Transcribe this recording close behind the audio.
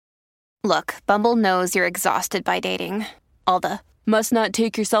Look, Bumble knows you're exhausted by dating. All the must not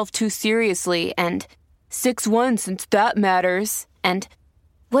take yourself too seriously and 6'1" since that matters. And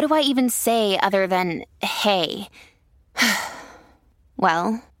what do I even say other than hey?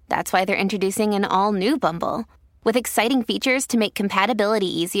 Well, that's why they're introducing an all-new Bumble with exciting features to make compatibility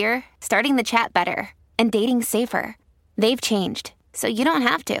easier, starting the chat better, and dating safer. They've changed, so you don't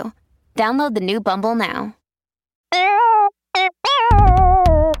have to. Download the new Bumble now.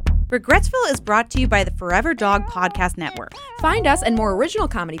 Regretsville is brought to you by the Forever Dog Podcast Network. Find us and more original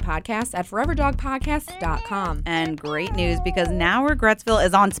comedy podcasts at foreverdogpodcast.com. And great news, because now Regretsville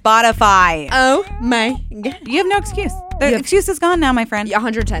is on Spotify. Oh my God. You have no excuse. The excuse is gone now, my friend.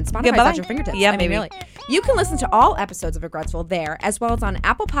 110. Spotify's at your fingertips. Yeah, baby. Really. You can listen to all episodes of Regretsville there, as well as on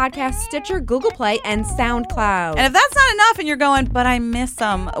Apple Podcasts, Stitcher, Google Play, and SoundCloud. And if that's not enough and you're going, but I miss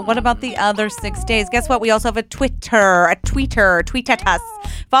them, what about the other 6 days? Guess what? We also have a Twitter. Tweet at us.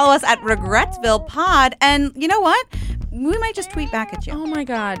 Follow us at Regretsville Pod. And you know what? We might just tweet back at you. Oh my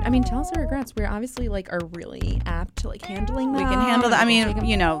God. I mean, tell us your regrets. We're obviously are really apt to handling them. We can handle that. I mean,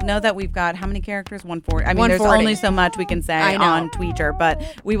 know that we've got how many characters? 140. I mean, 140. There's only so much we can say on Twitter, but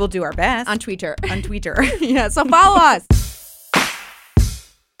we will do our best. On Twitter. Yeah, so follow us.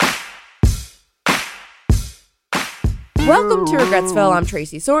 Welcome to Regretsville. I'm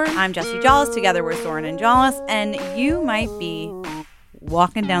Tracy Soren. I'm Jesse Jollis. Together we're Soren and Jollis. And you might be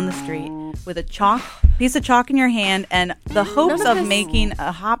walking down the street with a piece of chalk in your hand and the hopes of making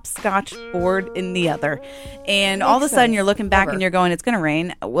a hopscotch board in the other. And all of a sudden you're looking back and you're going, it's going to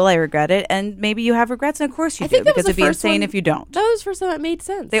rain. Will I regret it? And maybe you have regrets. And of course you do, because it'd be insane if you don't. That was the first time it made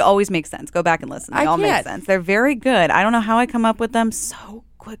sense. They always make sense. Go back and listen. They all make sense. They're very good. I don't know how I come up with them so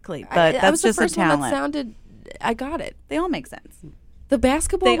quickly, but that's just a talent. That sounded, I got it. They all make sense. The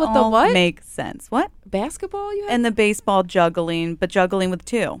basketball they with all the what? Make sense. What? Basketball you had? And the baseball juggling, but juggling with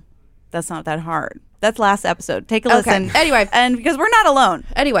two. That's not that hard. That's last episode. Take a listen. Anyway, and because we're not alone.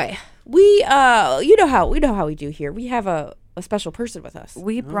 Anyway, we you know how we do here. We have a special person with us.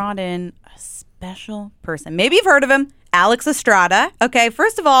 We brought in a special person. Maybe you've heard of him, Alex Estrada. Okay,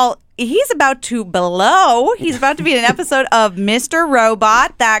 first of all, he's about to blow. He's about to be in an episode of Mr.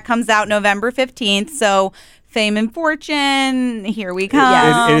 Robot that comes out November 15th. So fame and fortune, here we come.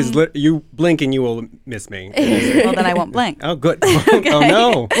 Yeah. It is you blink and you will miss me. Well, then I won't blink. Oh, good. Okay. Oh,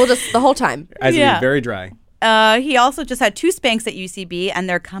 no. We'll just, the whole time. As it is very dry. He also just had 2 spanks at UCB, and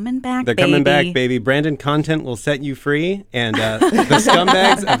they're coming back, They're coming back, baby. Brandon Content will set you free, and The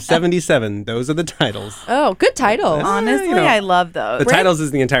Scumbags of 77. Those are the titles. Oh, good titles. Honestly, I love those. The titles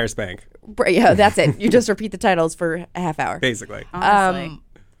is the entire spank. Yeah, that's it. You just repeat the titles for a half hour. Basically. Honestly.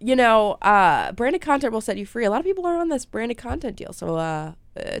 Branded Content will set you free. A lot of people are on this branded content deal, so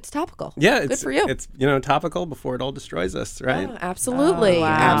it's topical. Yeah, good for you. It's topical before it all destroys us, right? Oh, absolutely,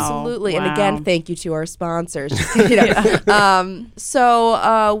 absolutely. Wow. And again, thank you to our sponsors.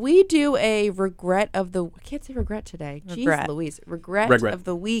 So we do a regret of the. I can't say regret today. Jeez, Louise. Regret of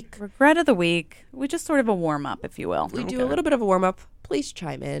the week. Regret of the week. We just sort of a warm up, if you will. We do a little bit of a warm up. Please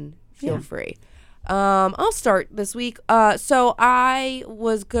chime in. Feel free. I'll start this week. So I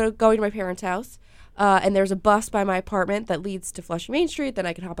was going to my parents' house, and there's a bus by my apartment that leads to Flushing Main Street. Then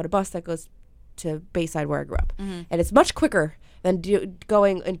I can hop on a bus that goes to Bayside, where I grew up. Mm-hmm. And it's much quicker than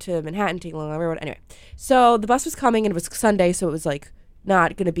going into Manhattan, taking along the railroad. Anyway, so the bus was coming, and it was Sunday, so it was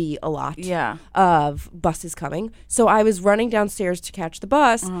not going to be a lot of buses coming. So I was running downstairs to catch the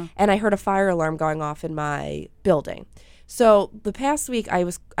bus, and I heard a fire alarm going off in my building. So the past week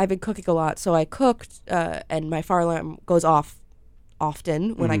I've been cooking a lot. So I cooked, and my fire alarm goes off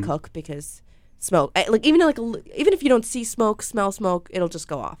often when I cook because smoke. Even if you don't see smoke, smell smoke, it'll just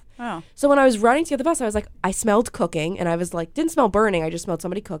go off. Oh. So when I was running to get the bus, I was I smelled cooking, and I was didn't smell burning. I just smelled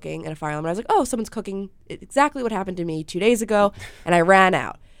somebody cooking and a fire alarm. And I was oh, someone's cooking. Exactly what happened to me 2 days ago, and I ran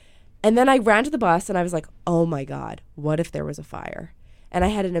out. And then I ran to the bus, and I was oh my God, what if there was a fire? And I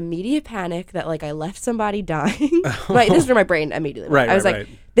had an immediate panic that I left somebody dying. This is where my brain immediately went. I was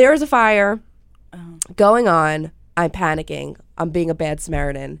there is a fire going on. I'm panicking. I'm being a bad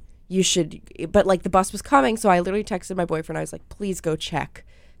Samaritan. You should, but the bus was coming. So I literally texted my boyfriend. I was please go check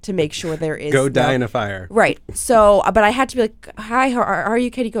to make sure there is go die in a fire. Right. So, but I had to be hi, how are you?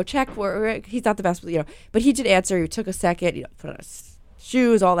 Can you go check? He's not the best, but he did answer. He took a second, put on his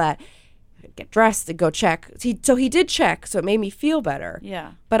shoes, all that. Get dressed and go check. So he did check, so it made me feel better.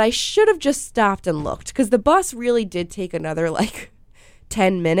 Yeah. But I should have just stopped and looked, because the bus really did take another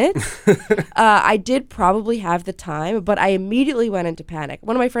 10 minutes. I did probably have the time, but I immediately went into panic.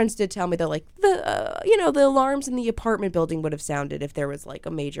 One of my friends did tell me that the alarms in the apartment building would have sounded if there was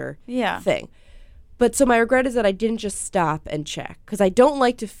a major thing. But so my regret is that I didn't just stop and check, because I don't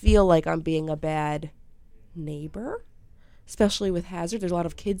like to feel like I'm being a bad neighbor, especially with hazard. There's a lot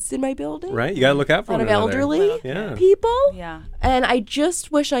of kids in my building. Right? You got to look out A for lot one of another. elderly Yeah. people. Yeah. And I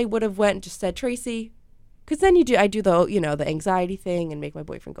just wish I would have went and just said, Tracy, because then I do the, the anxiety thing and make my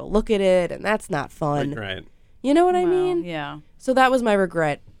boyfriend go look at it, and that's not fun. Right. You know what I Wow, mean? Yeah. So that was my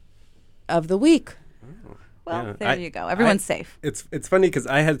regret of the week. Well, Yeah. there you go. Everyone's safe. It's funny because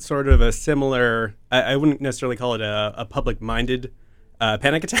I had sort of a similar. I wouldn't necessarily call it a public-minded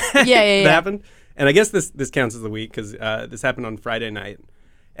panic attack. Yeah. that happened, and I guess this counts as a week because this happened on Friday night,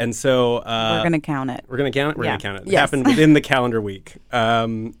 and so We're going to count it. we're gonna count it. We're Yeah. gonna count it. It Yes. happened within the calendar week.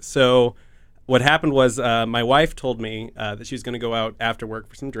 So what happened was my wife told me that she was going to go out after work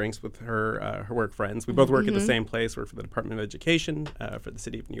for some drinks with her work friends. We both work at the same place. Work for the Department of Education for the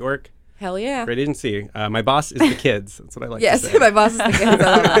city of New York. Hell yeah. Great agency. My boss is the kids. That's what I like Yes, to say. my boss is the kids. I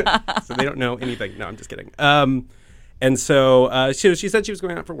love that. So they don't know anything. No, I'm just kidding. And so she said she was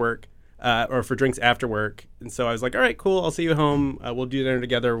going out for work or for drinks after work. And so I was like, all right, cool. I'll see you home. We'll do dinner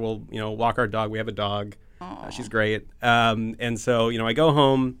together. We'll walk our dog. We have a dog. She's great. And so I go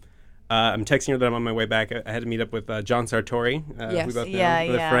home. I'm texting her that I'm on my way back. I had to meet up with John Sartori, Yes. who we both know, Yeah,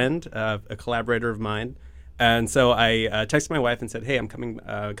 with yeah. a friend, a collaborator of mine. And so I texted my wife and said, hey, I'm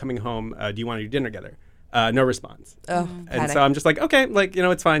coming home. Do you want to do dinner together? No response. Oh, And panic. so I'm just like, okay,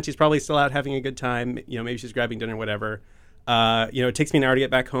 it's fine. She's probably still out having a good time. Maybe she's grabbing dinner, whatever. It takes me an hour to get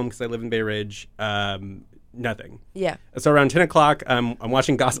back home because I live in Bay Ridge. Nothing. Yeah. So around 10 o'clock, I'm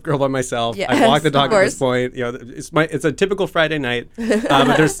watching Gossip Girl by myself. Yes, I walk the of dog at this course. point. It's a typical Friday night,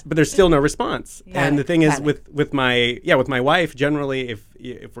 but there's still no response. And the thing is, Panic. with my wife, generally,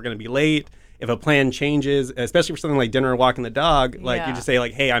 if we're gonna be late, if a plan changes, especially for something like dinner or walking the dog, you Yeah. just say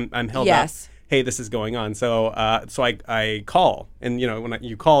like, hey, I'm held Yes. up. Hey, this is going on. So I call, and when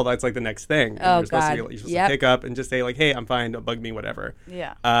you call, that's like the next thing. And Oh, you're supposed God. you're supposed Yep. to pick up and just say like, hey, I'm fine. Don't bug me, whatever.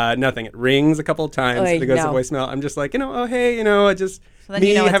 Yeah. Nothing. It rings a couple of times. Oy, It goes to no. voicemail. I'm just like, oh, hey, I just So then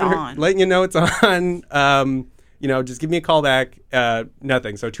you know it's haven't on. letting you know it's on. Just give me a call back.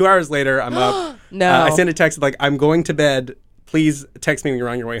 Nothing. So 2 hours later, I'm up. No. I send a text like, I'm going to bed. Please text me when you're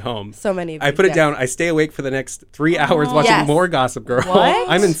on your way home. So many of I these, put it yes. down. I stay awake for the next 3 hours watching Yes. more Gossip Girl. What?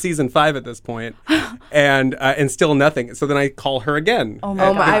 I'm in season 5 at this point, and still nothing. So then I call her again. Oh my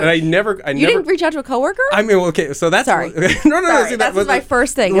Oh my- And I never. You didn't reach out to a coworker? I mean, okay. So that's Sorry. no. Sorry, See, that was my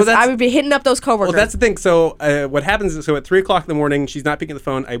first thing. Well, is I would be hitting up those coworkers. well, that's the thing. So what happens is, at 3 o'clock in the morning, she's not picking the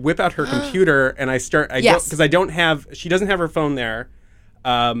phone. I whip out her computer and I start. Yes. Because I don't have. She doesn't have her phone there.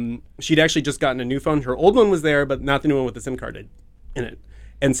 She'd actually just gotten a new phone. Her old one was there, but not the new one with the SIM card in it.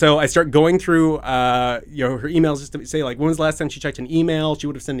 And so I start going through, her emails just to say, like, when was the last time she checked an email? She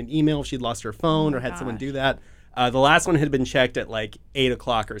would have sent an email if she'd lost her phone or had someone do that. The last one had been checked at like 8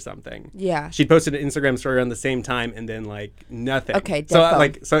 o'clock or something. Yeah. She'd posted an Instagram story around the same time, and then like nothing. Okay, So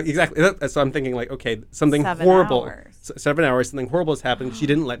dead phone. so exactly. So I'm thinking like, okay, something 7 horrible. hours. 7 hours. Something horrible has happened. She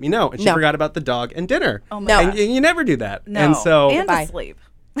didn't let me know, and she No. forgot about the dog and dinner. Oh my No. God. And you never do that. No. And so and Bye. to sleep.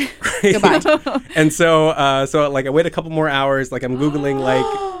 Goodbye. and so like I wait a couple more hours. Like I'm googling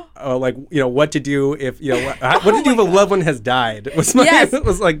what to do if what to do if a loved one has died. It was Yes. it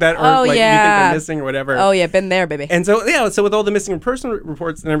was like that, or Oh, like you think yeah. they're missing or whatever. Oh, yeah. Been there, baby. And so so with all the missing person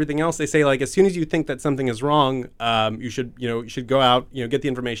reports and everything else, they say like as soon as you think that something is wrong, you should go out, get the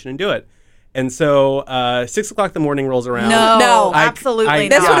information and do it. And so 6 o'clock in the morning rolls around. No, absolutely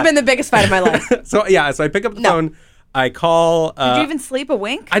this not. would have been the biggest fight of my life. So so I pick up the phone. I call. Did you even sleep a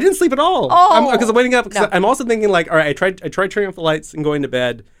wink? I didn't sleep at all. Oh. Because I'm waiting up. Because No. I'm also thinking like, all right, I tried turning off the lights and going to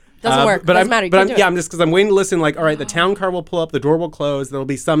bed. Doesn't work. But Doesn't matter. You But can't do it. I'm just because I'm waiting to listen. Like, all right, the town car will pull up, the door will close. There'll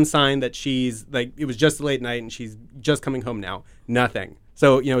be some sign that she's like it was just a late night and she's just coming home now. Nothing.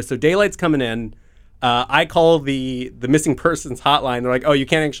 So so daylight's coming in. I call the missing persons hotline. They're like, oh, you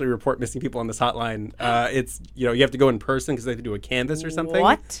can't actually report missing people on this hotline. It's you have to go in person because they have to do a canvas or something.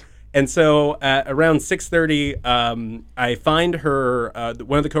 What? And so around 6:30, I find her,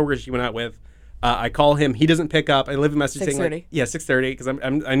 one of the coworkers she went out with. I call him. He doesn't pick up. I leave a message saying, 6:30. like, 6:30,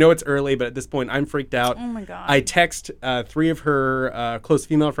 because I know it's early, but at this point, I'm freaked out. Oh my God. I text 3 of her close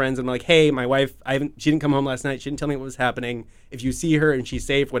female friends. And I'm like, hey, my wife, she didn't come home last night. She didn't tell me what was happening. If you see her and she's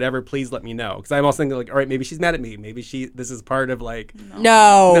safe, whatever, please let me know. Because I'm also thinking, like, all right, maybe she's mad at me. Maybe this is part of, like...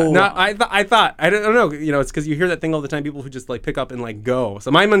 No. No, I thought I don't know. It's because you hear that thing all the time. People who just like pick up and like go.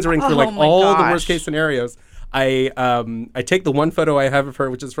 So my mind's running through like my all the gosh. worst case scenarios. I take the one photo I have of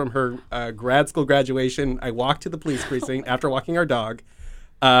her, which is from her grad school graduation. I walk to the police precinct after walking our dog.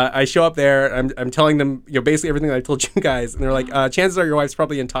 I show up there. I'm telling them basically everything that I told you guys, and they're like, chances are your wife's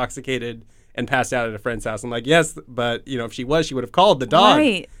probably intoxicated and passed out at a friend's house. I'm like, yes, but if she was, she would have called the dog.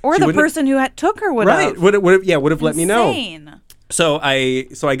 Right. Or She the wouldn't- person who took her would Right. have. Would have let me know. Insane. So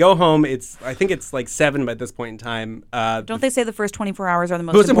I go home. I think it's like 7 by this point in time. Don't they say the first 24 hours are the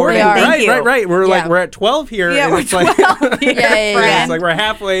most Most important. important? Thank Right. you. We're at 12 here. Yeah, and we're it's like, 12 here, yeah. it's like we're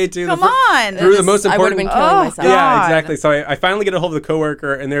halfway to Come on. through the most I would have important. been killing Oh, myself. God. Yeah, exactly. So I finally get a hold of the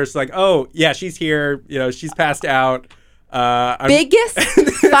coworker, and there's like, oh yeah, she's here. She's passed out. Biggest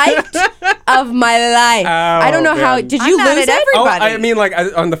fight of my life. I don't know how. man. Did I'm you mad lose at it? Oh, everybody. I mean, like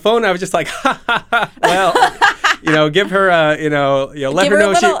on the phone, I was just like, well, give her, let Give her her a know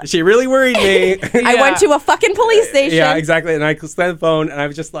little- she really worried me. I went to a fucking police station. Yeah, exactly. And I slammed the phone, and I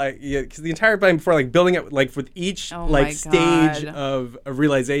was just like, because the entire time before, like building up, like with each Oh my stage God. of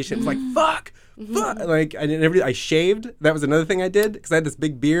realization, it's like fuck. Like I shaved. That was another thing I did because I had this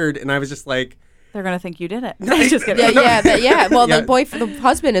big beard, and I was just like. They're going to think you did it. Just kidding. Yeah. Well, Yeah. the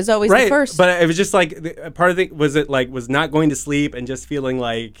husband is always Right, the first. but it was just like part of it was not going to sleep and just feeling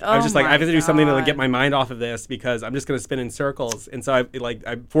like I was Oh just like I my have to do something to like God. get my mind off of this because I'm just going to spin in circles. And so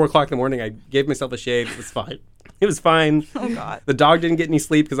I 4 o'clock in the morning I gave myself a shave. It was fine. It was fine. Oh, God. The dog didn't get any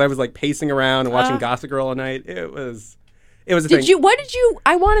sleep because I was like pacing around and watching Gossip Girl all night. It was a thing.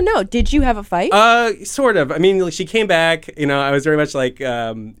 I want to know. Did you have a fight? Sort of. I mean, like, she came back. I was very much like,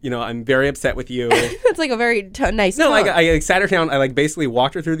 I'm very upset with you. That's like a very nice. No, tone. like I sat her down. I basically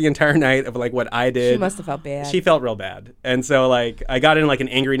walked her through the entire night of like what I did. She must have felt bad. She felt real bad, and so like I got in like an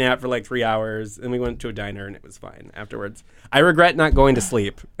angry nap for like 3 hours, and we went to a diner, and it was fine afterwards. I regret not going to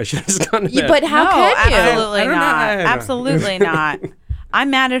sleep. I should have just gone to bed. But how No, can you? absolutely I don't know. not. I don't know. Absolutely not.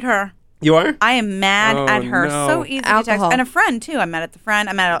 I'm mad at her. You are? I am mad Oh, at her. no. So easy to Alcohol. text. And a friend, too. I'm mad at the friend.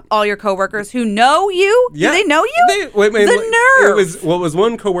 I'm mad at all your coworkers who know you. Yeah. Do they know you? Wait, the It nerve. was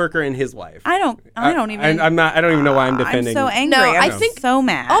one coworker and his wife. I don't even. I'm not. I don't even know why I'm defending. I'm so angry. No, I'm I think- so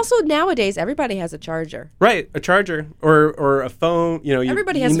mad. Also, nowadays everybody has a charger. Right, a charger or a phone. You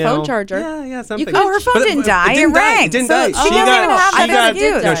Everybody has a email. phone charger. Yeah, something. could- Oh, her phone But didn't die. It It rang. It didn't So die. she doesn't even have that that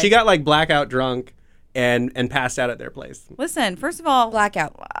excuse. die. She got like blackout drunk and passed out at their place. Listen, first of all,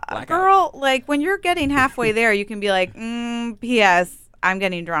 Blackout. girl, like when you're getting halfway there, you can be like, P.S. I'm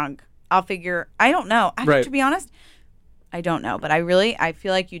getting drunk. I'll figure. I don't know. Right. To be honest, I don't know. But I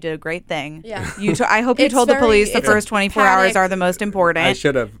feel like you did a great thing. Yeah. I hope you It's told the very- police the it's a first 24 hours panic. are the most important. I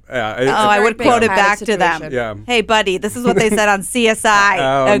should have. Oh, I very would big quote it panic back to them. situation. Yeah. Hey, buddy, this is what they said on CSI.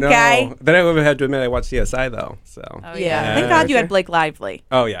 Oh, okay. no. Then I would have had to admit I watched CSI though. So. Oh, Yeah. Thank God you Sure. had Blake Lively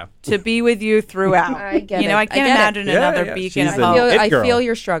Oh yeah. to be with you throughout. I get you know, it. I I can't get it. imagine Yeah, another yeah. beacon She's of an hope. it I girl. feel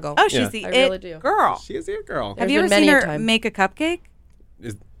your struggle. Oh, she's Yeah. the I really it do. girl. She is your girl. Have There's you ever been seen many a her time. make a cupcake?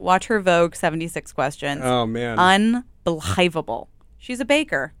 Is- Watch her Vogue 76 questions. Oh man. Unbelievable. She's a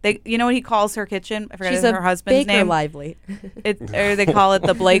baker. You know what he calls her kitchen? I forgot She's her husband's Baker name. Lively. Or they call it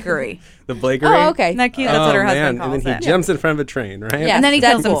the Blakery. The Blakery. Oh, okay. Isn't that cute? That's what her husband man. calls And then it. he jumps in front of a train, right? Yeah. And then he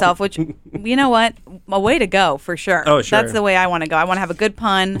kills Deadpool. himself, which, you know what? A way to go, for sure. Oh, sure. That's the way I want to go. I want to have a good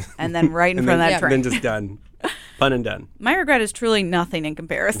pun and then right in And front then, of that train. and then just done. Pun and done. My regret is truly nothing in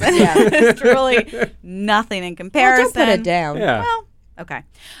comparison. Yeah. It's truly nothing in Well, comparison. don't put it down. Yeah. Well, okay.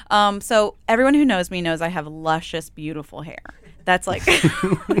 So everyone who knows me knows I have luscious, beautiful hair. That's like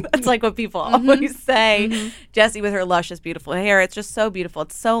that's like what people always say. Jessie with her luscious, beautiful hair. It's just so beautiful.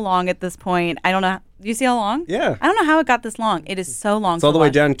 It's so long at this point. I don't know. Do you see how long? Yeah. I don't know how it got this long. It is so long. It's all the way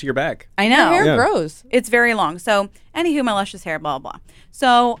down to your back. I know. Hair Yeah. grows. It's very long. So, anywho, my luscious hair, blah blah.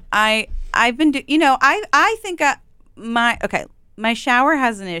 So I've been, I think my shower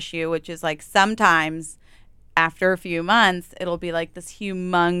has an issue, which is like sometimes after a few months, it'll be like this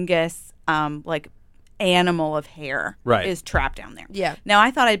humongous, like animal of hair Right. is trapped down there. Yeah. Now I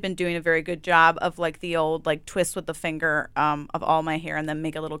thought I'd been doing a very good job of like the old like twist with the finger of all my hair and then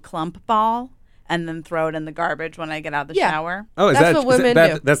make a little clump ball and then throw it in the garbage when I get out of the Yeah. shower. Oh, is That's that what women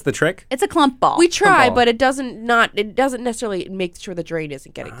do. That's the trick? It's a clump ball. We try, ball. but it doesn't necessarily make sure the drain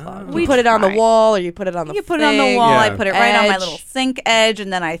isn't getting clogged. We You put it on the try. wall, or you put it on the. You put it on the thing. wall. I Yeah. put it right on my Edge. little sink edge,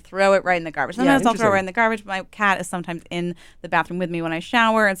 and then I throw it right in the garbage. Sometimes I'll throw it interesting. right in the garbage. My cat is sometimes in the bathroom with me when I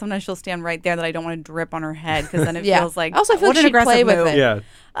shower, and sometimes she'll stand right there that I don't want to drip on her head because then it Yeah. feels like Also, I feel what like an she'd play aggressive with move. it. Yeah.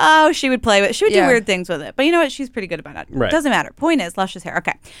 Oh, she would play with it. She would do Yeah. weird things with it. But you know what? She's pretty good about it. Right. Doesn't matter. Point is, luscious hair.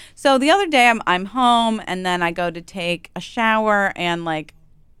 Okay. So the other day I'm home and then I go to take a shower and like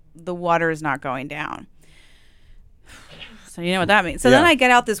the water is not going down. So you know what that means. So then Yeah. I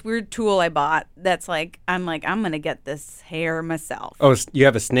get out this weird tool I bought that's like, I'm going to get this hair myself. Oh, you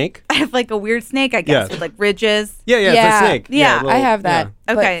have a snake? I have like a weird snake, I guess, Yeah. with like ridges. Yeah, Yeah. it's a snake. Yeah, a I have that. yeah.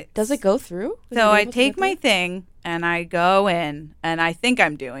 But Okay. does it go through? Is So it I able to take get my through? thing And I go in, and I think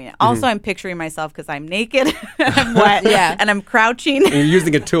I'm doing it. Also, I'm picturing myself because I'm naked, and I'm wet, and I'm crouching. And you're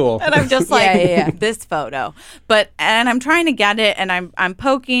using a tool. And I'm just like, this photo. And I'm trying to get it, and I'm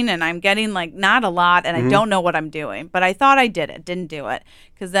poking, and I'm getting like not a lot, and I don't know what I'm doing. But I thought I did it, didn't do it.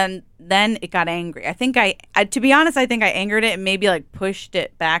 Because then it got angry. I think to be honest, I think I angered it and maybe like pushed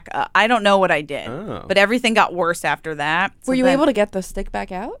it back up. I don't know what I did. But everything got worse after that. Were you able to get the stick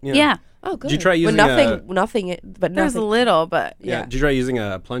back out? Yeah. Oh, good. Did you try using nothing? But there's a little, but yeah. Did you try using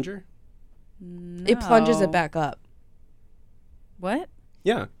a plunger? No. It plunges it back up. What?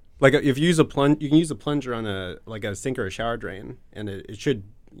 Yeah, like if you use you can use a plunger on a sink or a shower drain, and it should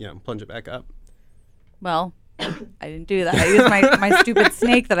plunge it back up. Well, I didn't do that. I used my stupid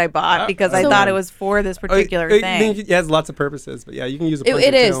snake that I bought because I thought it was for this particular thing. It has lots of purposes, but yeah, you can use a plunger.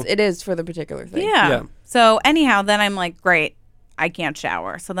 It is for the particular thing. Yeah. So anyhow, then I'm like, great. I can't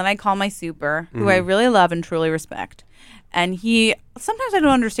shower. So then I call my super, who I really love and truly respect. And sometimes I don't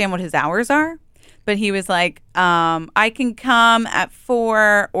understand what his hours are, but he was like, I can come at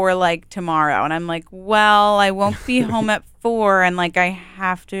 4 or like tomorrow. And I'm like, well, I won't be home at 4 and like I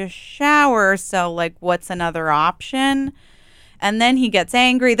have to shower. So like, what's another option? And then he gets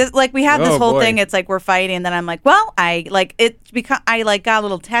angry. We had this whole thing. It's like we're fighting. And then I'm like, well, I got a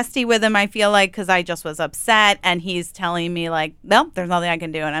little testy with him, I feel like, because I just was upset. And he's telling me like, no, there's nothing I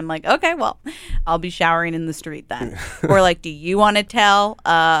can do. And I'm like, okay, well, I'll be showering in the street then. Or like, do you want to tell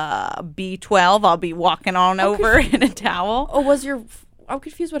B12 I'll be walking on over in a towel? Oh, I'm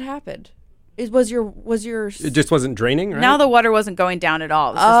confused what happened. Was your It just wasn't draining, right? Now the water wasn't going down at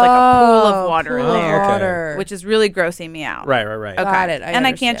all. It was just like a pool of water in there, water. which is really grossing me out. Right. Okay. Got it. And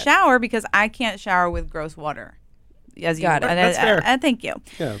I can't shower because I can't shower with gross water. As you Got it. That's fair. Thank you.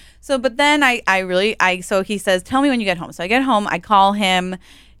 Yeah. So, but then so he says, tell me when you get home. So I get home, I call him.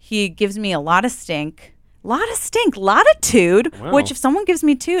 He gives me a lot of stink. A lot of tood, Wow. which if someone gives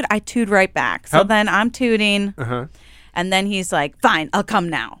me tood, I tood right back. So then I'm tooting. Uh-huh. And then he's like, fine, I'll come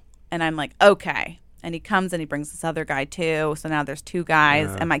now. And I'm like, okay. And he comes and he brings this other guy too. So now there's 2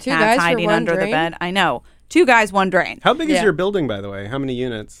 guys and my Two cat's guys for hiding one under drain? the bed. I know. 2 guys, 1 drain. How big is Yeah. your building, by the way? How many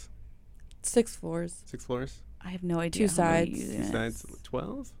units? 6 floors, 6 floors? I have no idea. 2 how many sides. units. Sides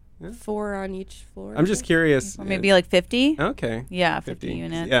 12? Yeah. 4 on each floor. I'm just curious. Or maybe like 50. Okay. Yeah, 50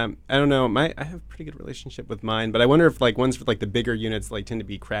 units. Yeah, I don't know. I have a pretty good relationship with mine, but I wonder if like ones with like the bigger units like tend to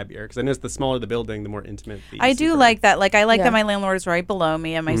be crabbier because I notice the smaller the building, the more intimate. The I do super. like that. Like I like Yeah. that my landlord is right below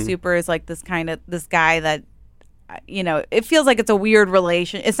me, and my super is like this guy that, it feels like it's a weird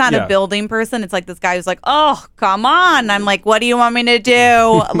relation. It's not Yeah. a building person. It's like this guy who's like, oh, come on. I'm like, what do you want me to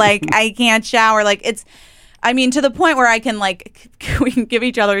do? Like, I can't shower. Like, to the point where I can we can give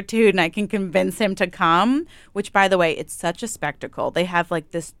each other a toot and I can convince him to come, which by the way, it's such a spectacle. They have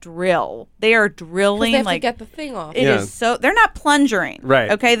like this drill. They are drilling they have to like get the thing off. It is so they're not plunging. Right.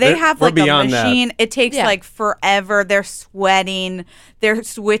 Okay. They They're- have we're like a beyond that. machine. It takes like forever. They're sweating. They're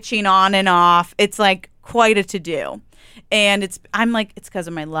switching on and off. It's like quite a to do. And it's because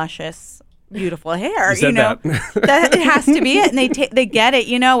of my luscious, beautiful hair. You said that it has to be it. And they get it,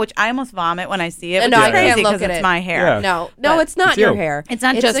 which I almost vomit when I see it. Which No, is I can't crazy look because at it's it. my hair. Yeah. No, But it's not it's your you. hair. It's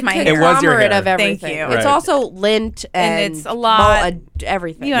not It's just a my hair. It was your conglomerate hair. of Thank everything. you. It's Right. also lint and it's a lot.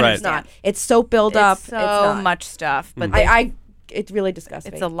 everything. You It's understand. not. It's soap buildup. It's so it's not. much stuff, but It really disgusts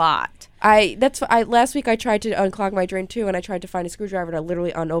me. it's a lot. Last week I tried to unclog my drain too, and I tried to find a screwdriver to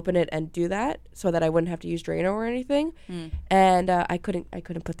literally unopen it and do that so that I wouldn't have to use Drano or anything. And I couldn't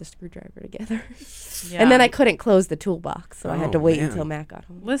put the screwdriver together. Yeah. And then I couldn't close the toolbox, so I had to Oh, wait man. until Matt got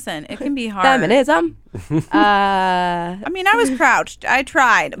home. Listen, it can be hard. Feminism. I was crouched. I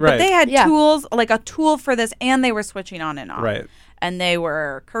tried, but Right. they had Yeah. tools, like a tool for this, and they were switching on and off. Right. And they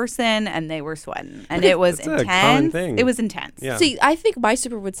were cursing and they were sweating, and it was That's a common intense. thing. It was intense. Yeah. See, I think my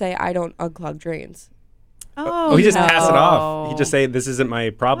super would say I don't unclog drains. Oh, he just no. pass it off. He just say, "This isn't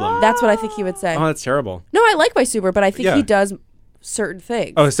my problem." That's what I think he would say. Oh, that's terrible. No, I like my super, but I think Yeah. he does certain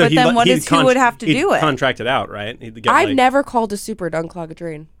things. Oh, so But then what is- who would have to he'd do it? Contract it out, right? He'd get, I've like- never called a super to unclog a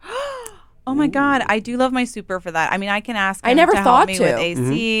drain. Oh my God, I do love my super for that. I can ask. I him never to help thought me to. with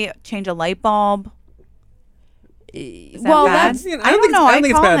AC, change a light bulb. Is that Well, bad? that's- I don't know. I don't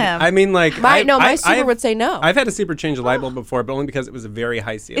think it's call bad. him. I mean, like My I- super I've- would say no. I've had a super change a light bulb before, but only because it was a very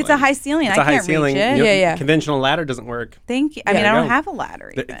high ceiling. It's a high ceiling. It's I a high can't ceiling. reach it. You know, Yeah. Conventional ladder doesn't work. Thank you. I There you don't go. have a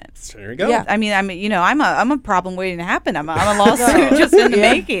ladder even. There you go. Yeah. I'm a problem waiting to happen. I'm a lawsuit just in the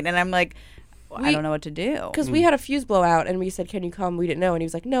making, and I'm like, I don't know what to do. Because we had a fuse blowout, and we said, "Can you come?" We didn't know, and he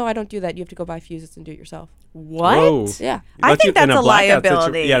was like, "No, I don't do that. You have to go buy fuses and do it yourself." What? Whoa. Yeah. I But think in that's a blackout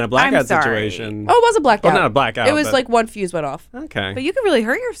liability. yeah, in a blackout I'm sorry. situation. Oh, it was a blackout. Well, not a blackout. It was but- like one fuse went off. okay. But you could really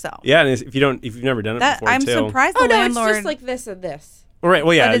hurt yourself. Yeah, and if you've never done it That before, I'm too. surprised Oh the no, landlord. it's just like this and this. Well, right.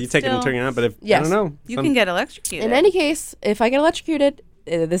 Well, yeah, But you it's take it and still- turn it on. But if Yes. I don't know, you can get electrocuted. In any case, if I get electrocuted,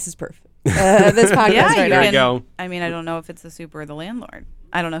 this is proof. This podcast yeah, right you now. There you can, go. I mean, I don't know if it's the super or the landlord.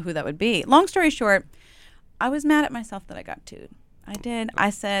 I don't know who that would be. Long story short, I was mad at myself that I got tooed. I did.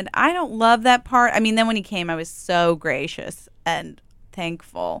 I said, I don't love that part. I mean, then when he came, I was so gracious and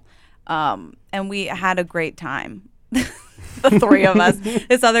thankful. And we had a great time. The three of us.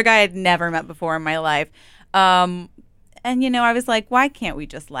 This other guy I'd never met before in my life. And, I was like, why can't we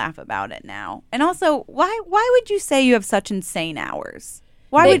just laugh about it now? And also, why would you say you have such insane hours?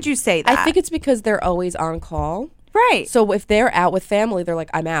 Why would you say that? I think it's because they're always on call. right. So if they're out with family, they're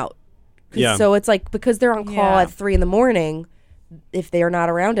like, I'm out. Yeah. So it's like, because they're on call Yeah. at 3 a.m, if they are not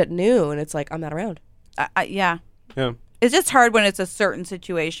around at noon, it's like, I'm not around. Yeah. Yeah. It's just hard when it's a certain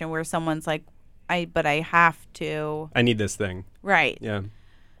situation where someone's like, but I have to. I need this thing. Right. Yeah.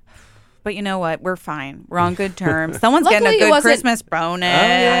 But you know what? We're fine. We're on good terms. Someone's getting Luckily, a it good wasn't- Christmas bonus. Oh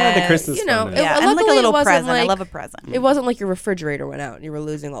yeah, the Christmas. You know, bonus. Yeah, and like a Luckily, it little wasn't present. I like- love a present. It wasn't like your refrigerator went out and you were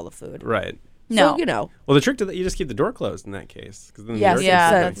losing all the food. Right. No. So, Well, the trick to that, you just keep the door closed in that case. 'Cause then the Yes, door yeah,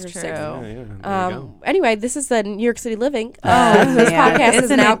 can that's stay. that's true. true. Yeah, yeah. There you go. Anyway, this is the New York City Living. This man. podcast is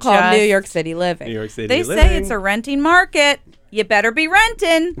Isn't now it called just- New York City Living. New York City. They living. say it's a renting market. You better be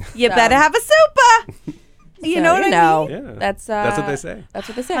renting. You better have a super. You know what I mean? Yeah. That's what they say. That's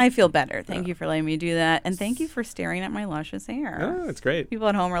what they say. I feel better. Thank you for letting me do that. And thank you for staring at my luscious hair. Oh, it's great. People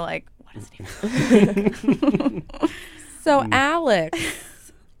at home are like, what is he? So, Alex,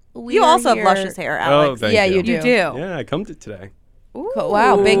 You also have luscious hair, Alex. thank Yeah, you. you do. You do. Yeah, I come to today.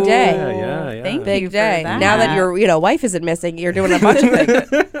 Wow, big day. Yeah. Thank you. Big for day. that. Now that your wife isn't missing, you're doing a bunch of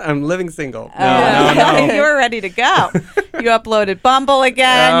things. I'm living single. Yeah. you were ready to go. You uploaded Bumble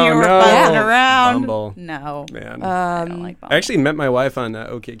again. Oh, you were no. buzzing Yeah. around. Bumble. No. Man. I don't like I Bumble. actually met my wife on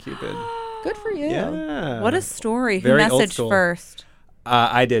OkCupid. Good for you. Yeah. What a story. Who Very old messaged school. first?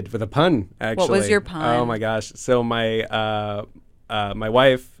 I did with a pun, actually. was your pun? Oh my gosh! So my my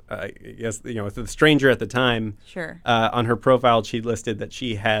wife, I guess the stranger at the time. Sure. On her profile, she listed that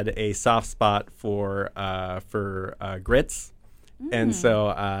she had a soft spot for grits, and so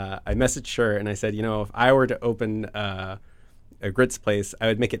I messaged her and I said, if I were to open a grits place, I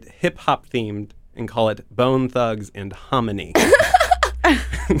would make it hip hop themed and call it Bone Thugs and Hominy.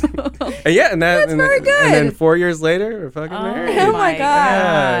 That's very good. And then 4 years later, we're fucking married. Oh my god.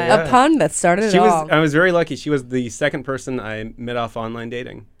 Yeah. A pun that started it She was. all. I was very lucky. She was the second person I met off online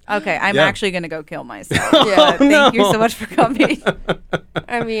dating. Okay, I'm Yeah. actually going to go kill myself. Yeah. Thank you so much for coming.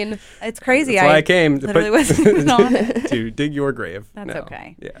 I mean, It's crazy. That's why I came to literally was on it. to dig your grave. That's now.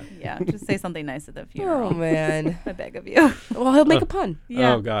 okay. Yeah. Yeah, just say something nice at the funeral. oh man. I beg of you. Well, he'll make a pun.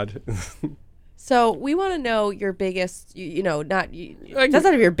 Yeah. Oh God. So we want to know your biggest, not you. I- That's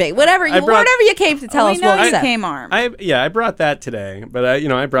not your big. Whatever I brought- whatever you came to tell we us. know What you was that? came armed. I brought that today, but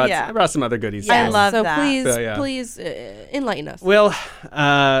I brought Yeah. some other goodies. I too. love so that. please, So, yeah. please enlighten us. Well,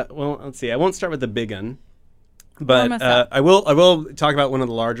 let's see. I won't start with the big one, but Warm us up. I will talk about one of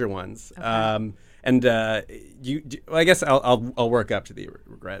the larger ones. I guess I'll work up to the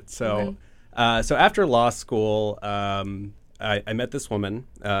regret. So, so after law school, I met this woman.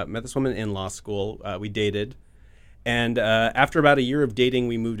 In law school. We dated, and after about a year of dating,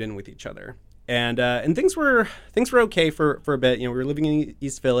 we moved in with each other. And things were okay for a bit. We were living in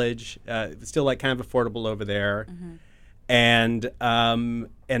East Village. It was still like kind of affordable over there. And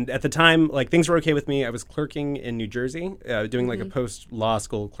at the time, like things were okay with me. I was clerking in New Jersey, doing like a post law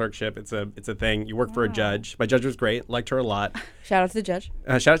school clerkship. It's a thing. You work for a judge. My judge was great. Liked her a lot. Shout out to the judge.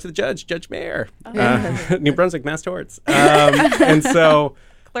 Shout out to the judge, Judge Mayer, New Brunswick, Mass Torts. And so.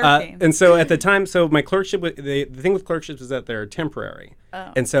 Clerking. And so at the time, my clerkship, the thing with clerkships is that they're temporary.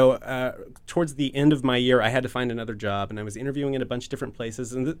 Oh. And so towards the end of my year, I had to find another job, and I was interviewing in a bunch of different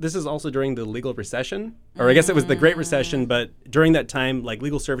places. And this is also during the legal recession, or I guess it was the Great Recession. But during that time, like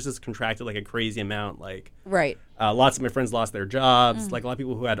legal services contracted like a crazy amount. Like Right. lots of my friends lost their jobs. Like a lot of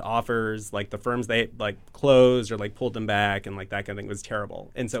people who had offers, like the firms they like closed or like pulled them back, and like that kind of thing was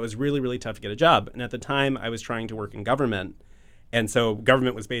terrible. And so it was really, really tough to get a job. And at the time, I was trying to work in government. And so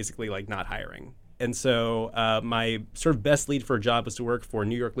government was basically like not hiring. And so my sort of best lead for a job was to work for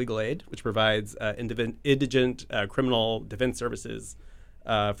New York Legal Aid, which provides indigent criminal defense services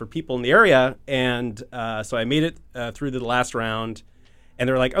for people in the area. And so I made it through the last round. And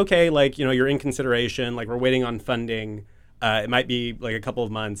they were like, okay, like, you're in consideration. Like, we're waiting on funding. It might be like a couple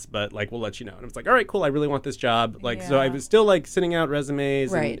of months, but like we'll let you know. And I was like, all right, cool. I really want this job. Like, so I was still like sending out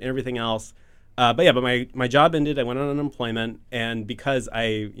resumes and everything else. But my job ended. I went on unemployment, and because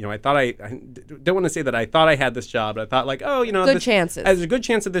I thought I don't want to say that I thought I had this job, but I thought like, oh, good chances. There's a good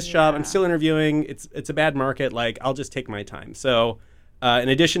chance of this job. I'm still interviewing. It's a bad market. Like, I'll just take my time. So, in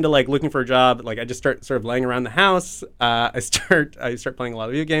addition to like looking for a job, like I just start sort of laying around the house. I start playing a lot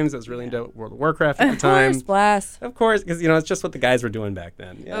of video games. I was really into World of Warcraft at the time. Of course, because it's just what the guys were doing back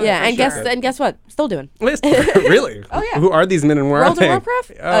then. And guess what? Still doing. Really? Oh yeah. Who are these men and where World are they? of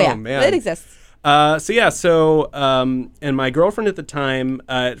Warcraft? Oh yeah, man, it exists. And my girlfriend at the time,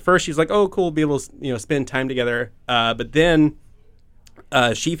 at first she's like, oh, cool, we'll be able to, spend time together. But then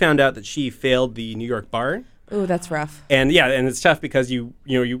she found out that she failed the New York bar. Ooh, that's rough. And and it's tough because you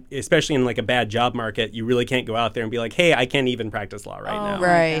especially in like a bad job market, you really can't go out there and be like, hey, I can't even practice law right now.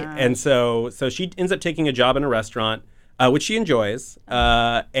 Right. And so she ends up taking a job in a restaurant, which she enjoys.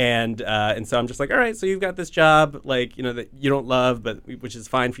 And so I'm just like, all right, so you've got this job, like, that you don't love, but which is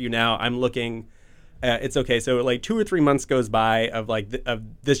fine for you now. I'm looking, it's okay. So like 2 or 3 months goes by of like, of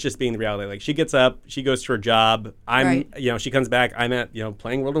this just being the reality. Like she gets up, she goes to her job. She comes back. I'm at,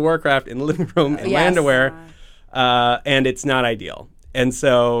 playing World of Warcraft in the living room in my underwear. And it's not ideal. And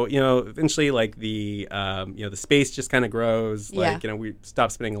so, eventually like the space just kind of grows. Like, we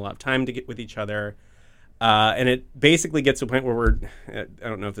stop spending a lot of time with each other. And it basically gets to a point where I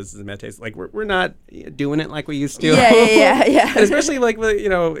don't know if this is a meta taste, like we're not doing it like we used to. Yeah. And especially like,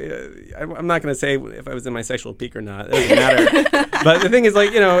 I'm not going to say if I was in my sexual peak or not. It doesn't matter. But the thing is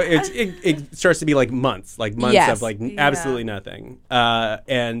like, it starts to be like months of like absolutely nothing.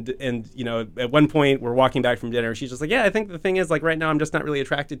 And at one point we're walking back from dinner. She's just like, yeah, I think the thing is like right now I'm just not really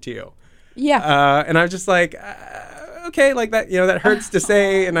attracted to you. Yeah. And I was just like, okay, like that, that hurts to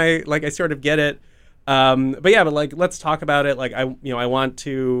say. And I sort of get it. But like, let's talk about it. Like, I want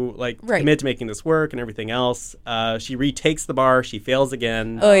to like commit to making this work and everything else. She retakes the bar. She fails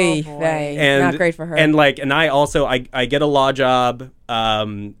again. Oy vey. And not great for her. And like, and I also, I get a law job,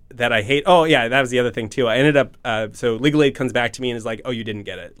 that I hate. Oh yeah, that was the other thing too. I ended up, so Legal Aid comes back to me and is like, oh, you didn't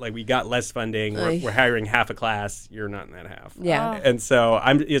get it. Like we got less funding. We're hiring half a class. You're not in that half. Yeah. And so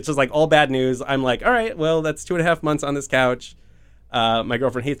it's just like all bad news. I'm like, all right, well, that's 2.5 months on this couch. My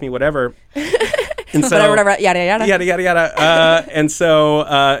girlfriend hates me, whatever. And so, whatever, yada yada. And so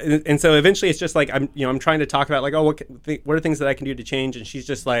eventually it's just like I'm trying to talk about like, oh, what are things that I can do to change? And she's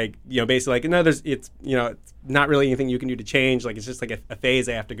just like, basically like, no, it's not really anything you can do to change. Like it's just like a phase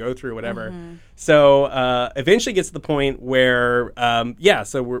I have to go through, whatever. Mm-hmm. So eventually gets to the point where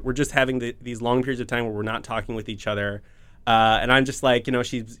so we're just having these long periods of time where we're not talking with each other. And I'm just like,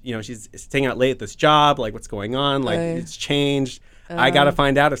 she's staying out late at this job. Like what's going on? Like it's changed. I got to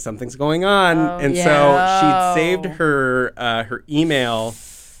find out if something's going on. So she'd saved her email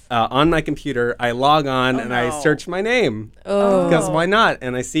on my computer. I log on and I search my name. Because why not?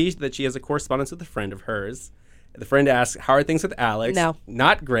 And I see that she has a correspondence with a friend of hers. The friend asks, how are things with Alex? No.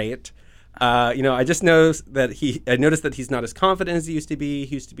 Not great. I just noticed that he's not as confident as he used to be.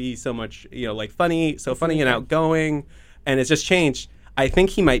 He used to be so much, like funny and outgoing. And it's just changed. I think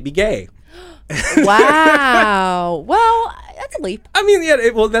he might be gay. Wow. Well, that's a leap. I mean,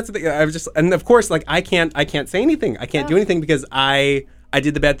 that's the thing. I was just, and of course, like I can't say anything. I can't do anything because I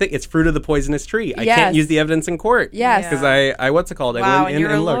did the bad thing. It's fruit of the poisonous tree. I can't use the evidence in court. Yes. Because I what's it called? Wow, I went and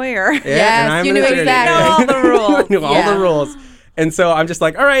you're a lawyer. Yeah, yes, and you knew exactly. You know all the rules. I knew all the rules. And so I'm just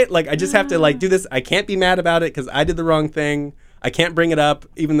like, all right, like I just have to like do this. I can't be mad about it because I did the wrong thing. I can't bring it up,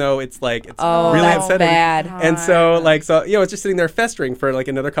 even though it's like it's really that's upsetting. Bad. And so it's just sitting there festering for like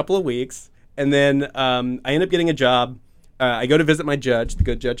another couple of weeks. And then I end up getting a job. I go to visit my judge, the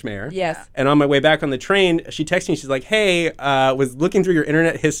good Judge Mayer. Yes. And on my way back on the train, she texts me. She's like, hey, was looking through your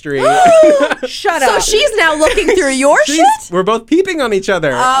internet history. Shut up. So she's now looking through your shit? We're both peeping on each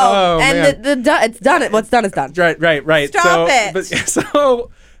other. And man. it's done. What's done is done. Right. Stop it.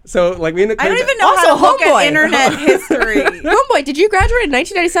 So like we end up I don't even know how to look at internet history. Homeboy, did you graduate in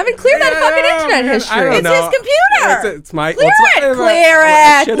 1997? Clear that fucking internet history. I don't know. It's his computer. It's my Clear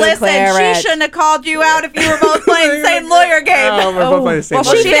it. Listen, she shouldn't have called you out if you were both playing the same lawyer game. We're both playing the same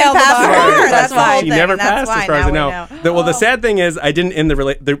well, lawyer she game. failed the bar. That's why. She never passed, as far as I know. Well, the sad thing is, I didn't end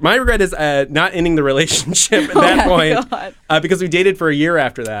my regret is not ending the relationship at that point because we dated for a year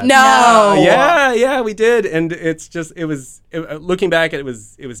after that. No. Yeah, we did, and it's just it was looking back, it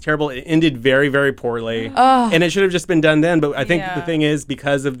was was terrible. It ended very, very poorly, and it should have just been done then. But I think the thing is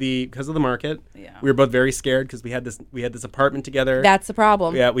because of the market, we were both very scared because we had this apartment together. That's the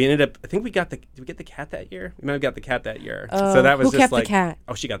problem. Yeah, we ended up. I think did we get the cat that year? We might have got the cat that year. So that was who just kept like the cat?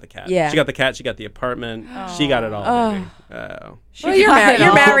 Oh, she got the cat. Yeah. She got the cat. She got the apartment. She got it all. Baby. Well, you're married. You're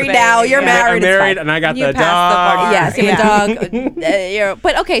all, married now. You're baby. married. I'm it's married, fine. and I got You the passed the dog. bar. Yes, you have a dog.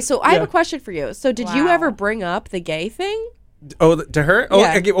 But okay, so I have a question for you. So did you Wow. ever bring up the gay thing? Oh, to her? Oh,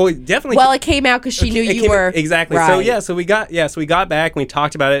 Yeah. okay, well, definitely. Well, it came out because she knew It you came- were exactly. Right. So we got back and we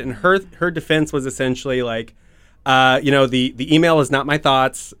talked about it, and her defense was essentially like, the email is not my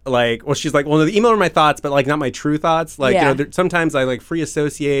thoughts. Like, well, she's like, well, no, the email are my thoughts, but like not my true thoughts. Like, Yeah. sometimes I like free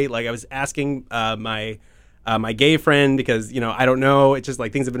associate. Like, I was asking my gay friend because I don't know. It's just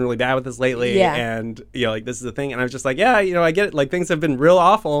like things have been really bad with us lately, Yeah. and like this is the thing. And I was just like, yeah, I get it. Like things have been real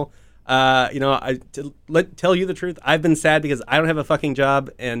awful. Tell you the truth, I've been sad because I don't have a fucking job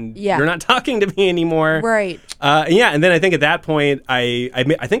and you're not talking to me anymore. Right. And then I think at that point, I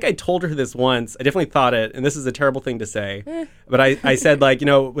think I told her this once. I definitely thought it, and this is a terrible thing to say, but I said like,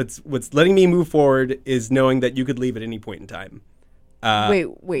 what's letting me move forward is knowing that you could leave at any point in time. Wait.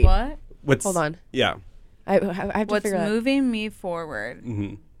 What? Hold on. Yeah. I have to What's figure that. moving me forward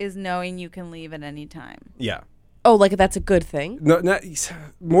is knowing you can leave at any time. Yeah. Oh, like that's a good thing. No, not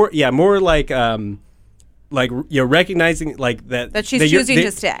more. Yeah, more like recognizing like that she's you're- choosing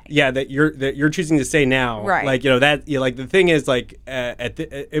to stay. Yeah, that you're choosing to stay now. Right. Like like the thing is like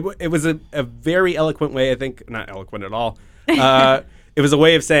it was a very eloquent way. I think not eloquent at all. It was a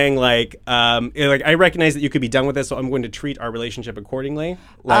way of saying like I recognize that you could be done with this, so I'm going to treat our relationship accordingly.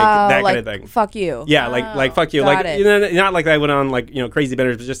 Like that kind of thing. Fuck you. Yeah, like fuck you, got like it. not like I went on like crazy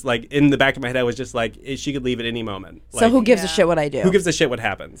benders, but just like in the back of my head, I was just like she could leave at any moment. So Like, who gives a shit what I do? who gives a shit what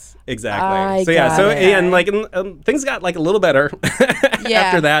happens? Exactly. I So yeah, got so it. and like things got like a little better Yeah.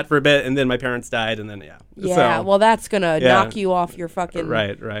 after that for a bit, and then my parents died, and then Yeah, So, well, that's gonna yeah. knock you off your fucking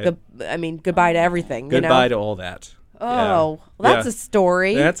Right. goodbye to everything. Goodbye you know? to all that. Oh, Yeah. well, that's Yeah. a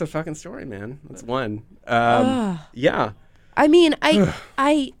story. That's a fucking story, man. That's one. Yeah. I mean,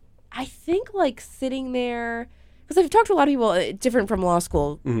 I think like sitting there because I've talked to a lot of people different from law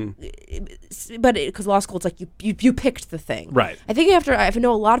school, but because law school it's like you picked the thing. Right. I think I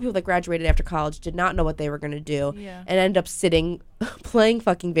know a lot of people that graduated after college did not know what they were going to do and ended up sitting playing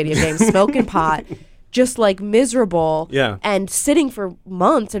fucking video games, smoking pot. Just like miserable and sitting for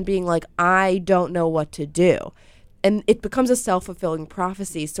months and being like, I don't know what to do. And it becomes a self-fulfilling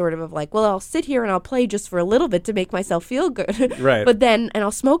prophecy, sort of like, well, I'll sit here and I'll play just for a little bit to make myself feel good. Right. But then, and I'll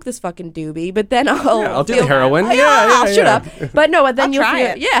smoke this fucking doobie, but then I'll do feel, the heroin. I'll shut up. But no, and then I'll you'll try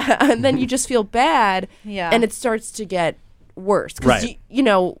feel, it. yeah, and then you just feel bad. Yeah. And it starts to get worse. 'Cause Right.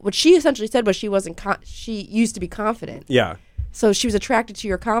 what she essentially said was she wasn't, she used to be confident. Yeah. So she was attracted to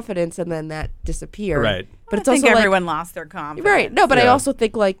your confidence and then that disappeared. Right. But I it's think also everyone lost their confidence. right. No, but I Yeah. also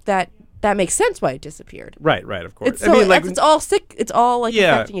think like that makes sense why it disappeared. Right. Of course. It's so it's all sick. It's all like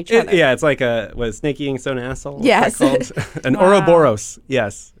affecting each other. It's like a snake eating its own asshole. What's Yes. that called? An Ouroboros.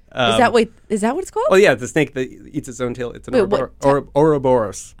 Yes. Is that what it's called? Well, yeah, the snake that eats its own tail. It's an Wait, what-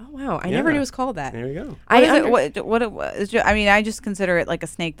 Ouroboros. Oh wow, I never Yeah. knew it was called that. There you go. What it was? I mean, I just consider it like a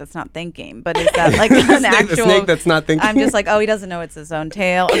snake that's not thinking. But is that like an actual The snake that's not thinking. I'm just like, oh, he doesn't know it's his own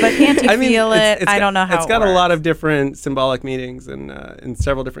tail. But can't he feel it? I don't know how. It's got a lot of different symbolic meanings in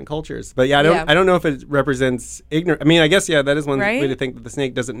several different cultures. But I don't know if it represents ignorance. I mean, I guess that is one way to think that the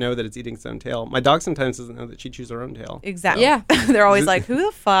snake doesn't know that it's eating its own tail. My dog sometimes doesn't know that she chews her own tail. Exactly. Yeah. They're always like, who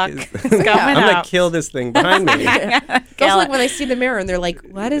the fuck is coming I'm up? gonna kill this thing behind me. It's also like when they see the mirror and they're like,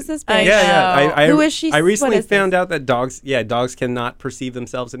 "What is this?" Bitch? I, Who is she? I recently What is found out that dogs cannot perceive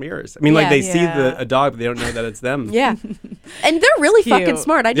themselves in mirrors. I mean, like they see a dog, but they don't know that it's them. Yeah, and they're really Cute. fucking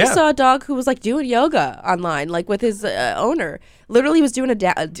smart. I just Yeah. saw a dog who was like doing yoga online, like with his owner. Literally was doing a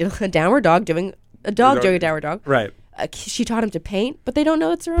downward dog, doing a downward dog. Right. She taught him to paint, but they don't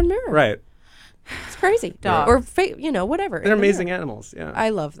know it's their own mirror. Right. It's crazy. Dogs. Or whatever. They're amazing animals. Yeah. I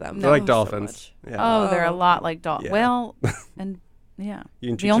love them. They're like so dolphins. much. Yeah. Oh, they're a lot like dolphins. Yeah. Well, and yeah. You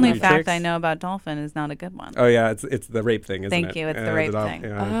can The teach only them new fact tricks. I know about dolphin is not a good one. Oh yeah, it's the rape thing, isn't it? Thank you, it's the rape thing.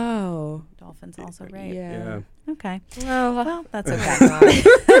 Yeah. Oh. Dolphins also rape. Yeah. Yeah. Okay. Well, Well, that's okay.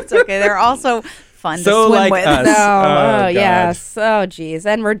 That's okay. They're also fun So to swim like with. us. No. Oh, Oh, God. yes. Oh, geez.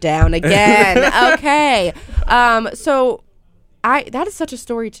 And we're down again. Okay. So that is such a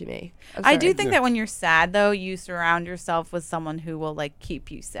story to me. I'm I sorry. do think that when you're sad, though, you surround yourself with someone who will like keep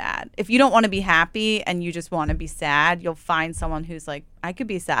you sad. If you don't want to be happy and you just want to be sad, you'll find someone who's like, I could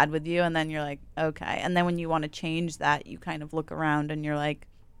be sad with you. And then you're like, okay. And then when you want to change that, you kind of look around and you're like,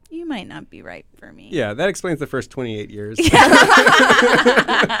 you might not be right for me. Yeah, that explains the first 28 years.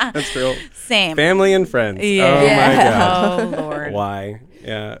 That's true. Same. Family and friends. Yeah. Oh my God. Oh Lord. Why?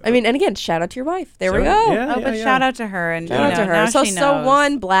 Yeah. I mean, and again, shout out to your wife. There we go. Yeah, But shout out to her and Shout out to her. now So she knows.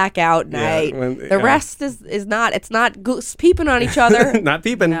 one blackout night. The rest is not. It's not peeping on each other. Not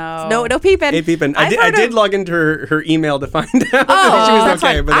peeping. No. No peeping. Hey, peeping. I I've did heard log into her email to find out Oh, that she was that's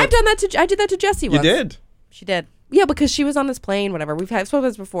okay. fine. But I've done that to. I did that to Jessie you once. did She did. Yeah, because she was on this plane. Whatever. We've spoken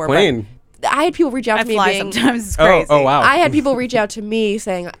this before. but plane. I had people reach out I to me. fly being, sometimes. It's Oh, crazy. oh wow. I had people reach out to me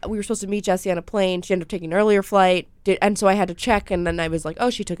saying we were supposed to meet Jessie on a plane. She ended up taking an earlier flight, and so I had to check. And then I was like, oh,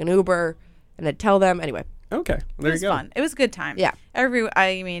 she took an Uber, and I'd tell them anyway. Okay, well, there It was you go. fun. It was a good time. Yeah.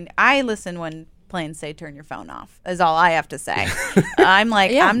 I listen when planes say turn your phone off. Is all I have to say. I'm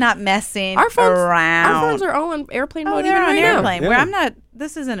like, Yeah. I'm not messing Our phones around. are all on airplane Oh, mode. they're even on right now. airplane. Where Yeah. I'm not.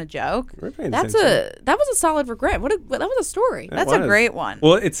 This isn't a joke. We're paying That attention. was a solid regret. That was a story. That That's a was. great one.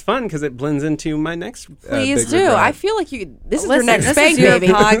 Well, it's fun because it blends into my next. Please big do. regret. I feel like this is your Listen, next this spank, is your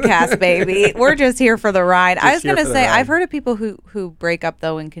baby. podcast, baby. We're just here for the ride. I was here gonna for the say ride. I've heard of people who break up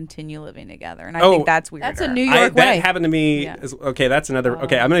though and continue living together, and I Oh, think that's weird. That's a New York that way. happened to me. Yeah. Okay, that's another.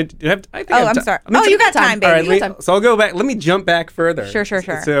 Okay, I'm gonna. I think I Oh, have I'm ti- sorry. I'm gonna Oh, you jump- got time, baby. All right, You let got me, time. so I'll go back. Let me jump back further. Sure.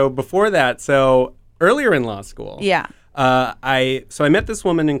 So before that, so earlier in law school, Yeah. I met this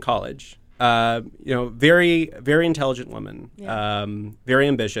woman in college. Very very intelligent woman. Very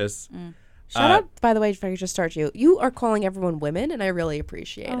ambitious. Shout out, by the way, if I could just start you. You are calling everyone women, and I really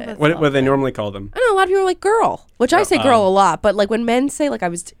appreciate it. that's What do they normally call them? I know a lot of people are like girl, which I say girl a lot, but like when men say like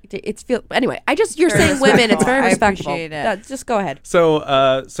it's feel anyway. You're saying women. It's very I respectful. appreciate it. Just go ahead. So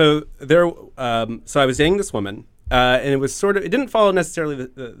I was dating this woman, and it was it didn't follow necessarily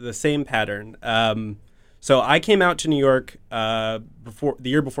the same pattern. So I came out to New York the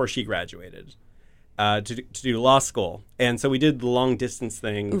year before she graduated to do law school, and so we did the long distance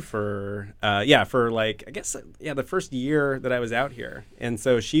thing for the first year that I was out here. And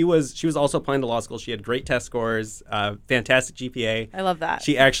so she was also applying to law school. She had great test scores, fantastic GPA. I love that.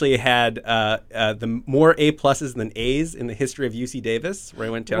 She actually had the more A pluses than A's in the history of UC Davis, where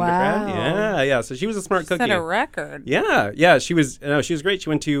I went to undergrad. Yeah. So she was a smart cookie. Set a record. Yeah. She was great. She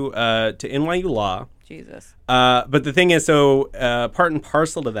went to NYU Law. Jesus. But the thing is, part and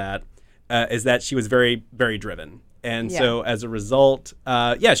parcel to that is that she was very, very driven. And so as a result,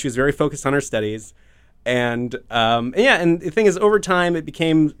 she was very focused on her studies. And the thing is, over time, it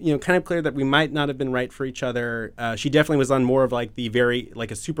became kind of clear that we might not have been right for each other. She definitely was on more of like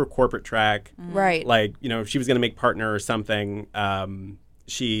a super corporate track. Right. Like, if she was going to make partner or something,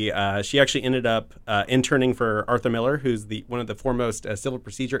 she actually ended up interning for Arthur Miller, who's one of the foremost civil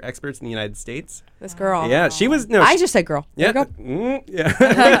procedure experts in the United States. This girl. Yeah, she was. No, I just said girl. yeah, There you go.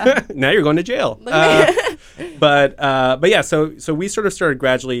 yeah. Now you're going to jail. But yeah, so we sort of started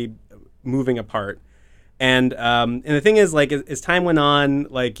gradually moving apart. And the thing is, like, as time went on,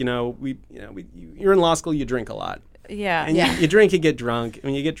 like, you're in law school, you drink a lot. Yeah. And you drink, you get drunk.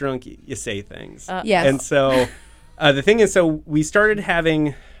 When you get drunk, you say things. Yes. And so the thing is, so we started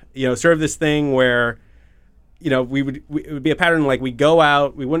having, sort of this thing where, it would be a pattern like we'd go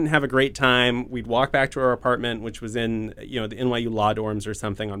out, we wouldn't have a great time, we'd walk back to our apartment, which was in, the NYU law dorms or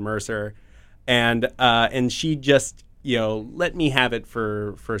something on Mercer, and she just, let me have it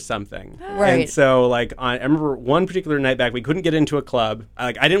for something. Right. And so, like, I remember one particular night back, we couldn't get into a club. I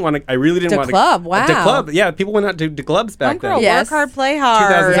really didn't want to. club, wow. The club, yeah. People went out to clubs back Girl, then. Yes. work hard, play hard.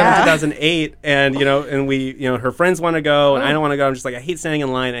 2007, 2008, and and we, her friends want to go, and I don't want to go. I'm just like, I hate standing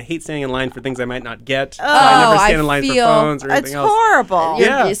in line. I hate standing in line for things I might not get. So I never I stand in line for feel- phones or anything It's else. horrible.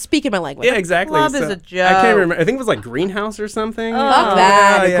 You're speaking my language. Yeah, exactly. Club is a I joke. can't remember. I think it was like Greenhouse or something. Fuck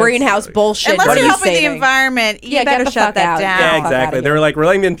that. Yeah, Greenhouse bullshit. Unless What you're are you helping the saving? environment, you Yeah, get better the shut fuck that out. down. Yeah, fuck outta exactly. here. They were like, we're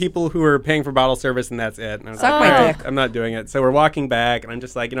letting in people who are paying for bottle service, and that's it. And I was Suck like, my "All right, dick." I'm not doing it. So we're walking back, and I'm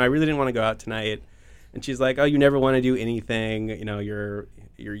just like, I really didn't want to go out tonight. And she's like, oh, you never want to do anything. You're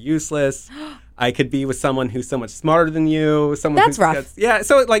useless. I could be with someone who's so much smarter than you. Someone That's who's rough. Yeah.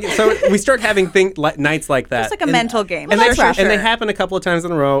 So we start having nights like that. It's like a mental game. And, that's rough. and they happen a couple of times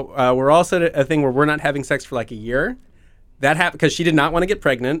in a row. We're also at a thing where we're not having sex for like a year. That happened because she did not want to get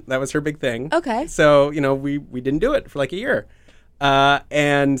pregnant. That was her big thing. Okay. So, we didn't do it for like a year.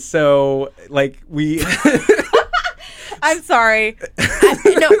 And so, like, we... I'm sorry.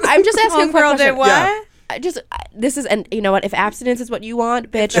 No, I'm just asking a quick Homegirl question. did what? Yeah. This is, and you know what? If abstinence is what you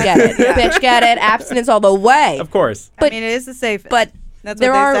want, bitch, get it. Bitch, get it. Abstinence all the way. Of course. But- I mean, it is the safest. But that's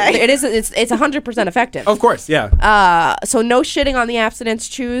there what they say. it is. It's 100% effective. Of course, yeah. So no shitting on the abstinence.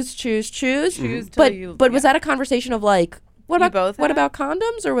 Choose. Choose till But you- was that a conversation of like, What You about both what have? about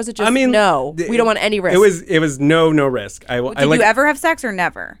condoms, or was it just I mean, no? We don't want any risk. It was no risk. Did you ever have sex or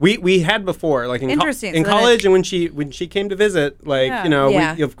never? We had before, like in Interesting. in So then college, and when she came to visit, like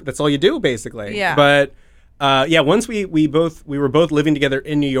Yeah. Yeah. that's all you do basically. Yeah. But once we were both living together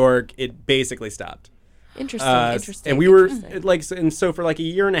in New York, it basically stopped. Interesting. And we were so for like a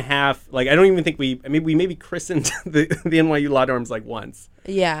year and a half, like I don't even think we maybe christened the NYU law dorms like once.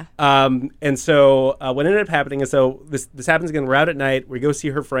 Yeah. And so what ended up happening is, so this happens again. We're out at night. We go see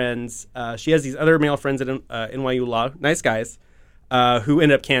her friends. She has these other male friends at NYU Law, nice guys, who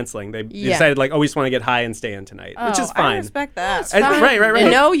end up canceling. They decided like, we just want to get high and stay in tonight, which is fine. I respect that. Right. They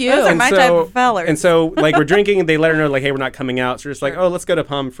know you. Those are my type of fellers. And so like we're drinking, and they let her know like, hey, we're not coming out. So we're just like, let's go to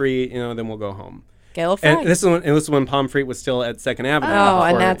Pomfrey, then we'll go home. Get a little And this is when Pomfrey was still at 2nd Avenue. Oh,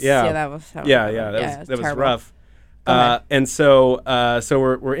 and before- that's that was that was terrible. rough. ahead. And so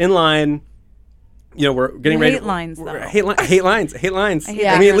we're in line. We're getting You ready. hate lines, though. Hate lines.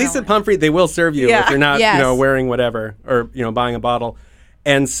 Yeah. I mean, at least at Pomfrey they will serve you if you're not Yes. wearing whatever or buying a bottle.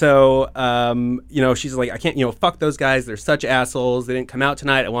 And so she's like, I can't fuck those guys. They're such assholes. They didn't come out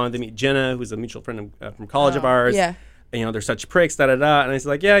tonight. I wanted to meet Jenna, who's a mutual friend from college of ours. Yeah. And, they're such pricks. And I was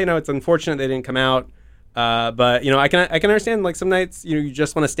like, it's unfortunate they didn't come out. But I can understand like some nights you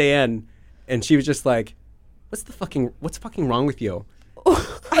just want to stay in. And she was just like, what's fucking wrong with you?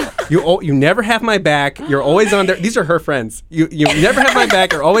 You never have my back. You're always on there. These are her friends. You never have my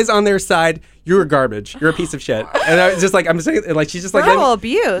back. You're always on their side. You're garbage. You're a piece of shit. And I was just like, I'm saying, like, she's just like, Verbal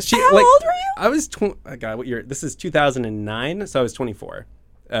abuse. How old were you? I was God, what year? This is 2009, so I was 24.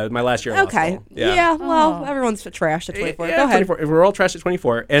 My last year. In law Okay. school. Well, everyone's trash at 24. Yeah, Go ahead. 24. We're all trash at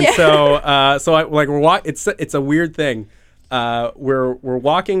 24, and so I like it's a weird thing. We're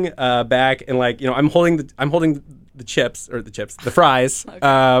walking back, and like I'm holding the fries,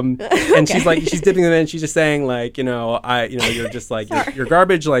 and she's like she's dipping them in. She's just saying like you're just like you're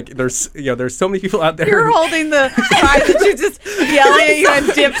garbage. Like there's so many people out there. You're holding the fries and she's just yelling at you and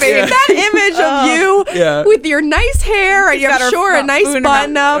dipping. That image of you with your nice hair and She's got I'm her sure a nice spoon in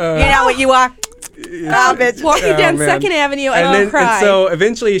button her- up. You know what you are? Garbage. Walking down man. 2nd Avenue and and then cry. and so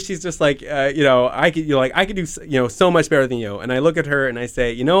eventually she's just like I could do so much better than you. And I look at her and I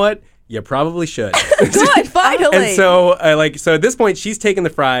say, you know what? You probably should. Good, finally. And so so at this point she's taking the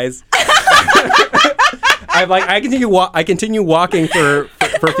fries. I continue walking for a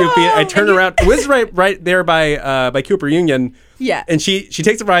few feet. I turn around. It was right there by Cooper Union. Yeah. And she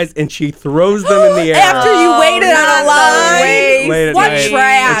takes the fries and she throws them in the air. After you waited on a line. Late at What night.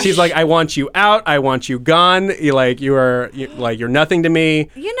 trash. And she's like, I want you out. I want you gone. You're nothing to me.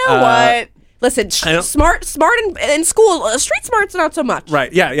 You know what? Listen, smart in school. Street smart's not so much.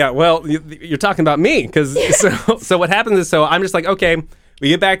 Right. Yeah. Well, you're talking about me because so what happens is I'm just like, okay, we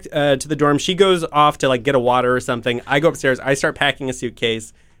get back to the dorm. She goes off to like get a water or something. I go upstairs. I start packing a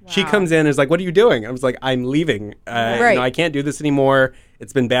suitcase. Wow. She comes in and is like, what are you doing? I was like, I'm leaving. Right. I can't do this anymore.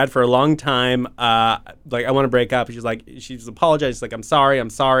 It's been bad for a long time. Like I want to break up. She's apologized. She's like, I'm sorry.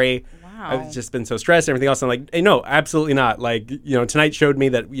 Wow. I've just been so stressed and everything else. I'm like, hey, no, absolutely not. Like, tonight showed me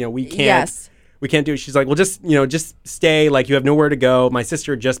that, we can't. Yes. We can't do it. She's like, well, just stay. Like, you have nowhere to go. My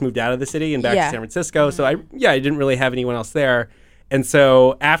sister just moved out of the city and back to San Francisco. So I didn't really have anyone else there. And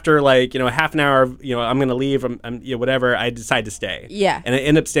so after half an hour of, I'm going to leave, I'm whatever, I decide to stay. Yeah. And I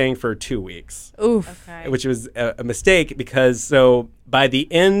end up staying for 2 weeks. Oof. Okay. Which was a mistake because by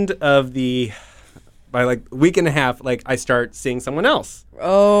the end of by like a week and a half, like I start seeing someone else.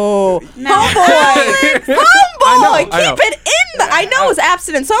 Oh. No. Humble. I know. Keep it in. I know it's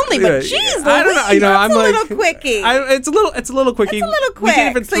abstinence only, but geez, I don't know. Louise, I'm That's a like, little quickie. It's a little quickie. It's a little We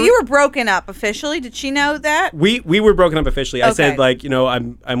can't quick. even So you were broken up officially. Did she know that? We were broken up officially. I Okay. said like,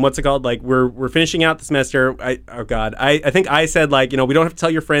 I'm what's it called? Like we're finishing out the semester. I think I said like, we don't have to tell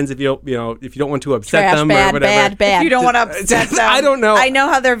your friends if you don't want to upset trash, them bad, or whatever. bad. If you don't want to upset them. I don't know. I know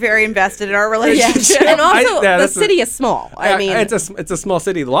how they're very invested in our Yeah. relationship. And also, the that's city is small. I mean, it's a small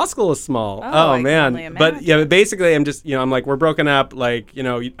city. The law school is small. Oh, I can man. only But but basically, I'm just I'm like we're broken up. Like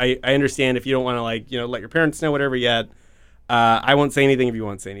I understand if you don't want to like let your parents know whatever yet. I won't say anything if you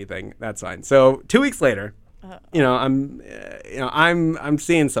won't say anything. That's fine. So 2 weeks later, I'm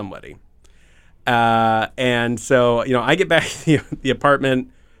seeing somebody, and so I get back to the apartment.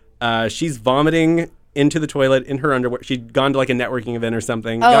 She's vomiting into the toilet in her underwear. She'd gone to like a networking event or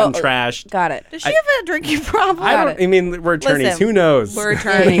something, gotten trashed. got it. Does she have a drinking problem? I mean, we're attorneys. Listen, Who knows? We're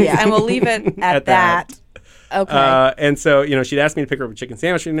attorneys, Yeah. and we'll leave it at that. Okay. And so, she'd asked me to pick her up a chicken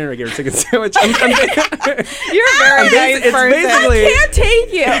sandwich in there. I gave her a chicken sandwich. You're a very nice it's person. basically- Can't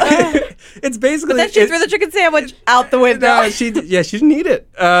take you. it's basically. Then she threw the chicken sandwich out the window. No, she didn't eat it.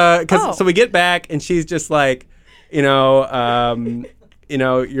 So we get back and she's just like, I'm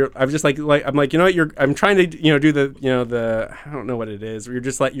just like I'm like, you know what, I'm trying to, do the I don't know what it is. Where you're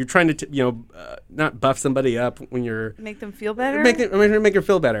just like, you're trying to, not buff somebody up when you're Make them feel better. make her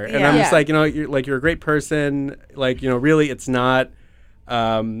feel better. And I'm just like, you're a great person. Like, really, it's not,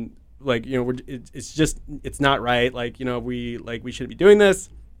 it's not right. Like, we shouldn't be doing this.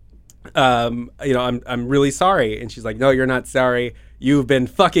 I'm really sorry. And she's like, no, you're not sorry. You've been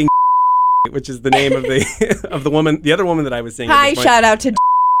fucking which is the name of the of the other woman that I was seeing. Hi, shout out to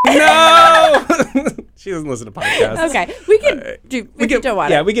no. She doesn't listen to podcasts. Okay, we can we don't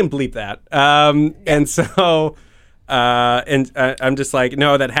want we can bleep that. And so I'm just like,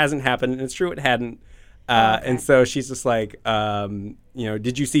 no, that hasn't happened. And it's true, it hadn't. And so she's just like,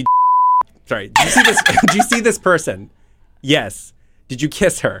 did you see? Sorry, did you see this? Did you see this person? Yes. Did you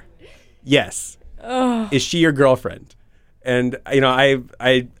kiss her? Yes. Is she your girlfriend? And I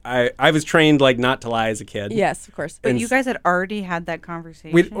was trained like not to lie as a kid. Yes, of course. But you guys had already had that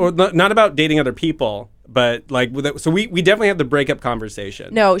conversation. Not about dating other people, but like so we definitely had the breakup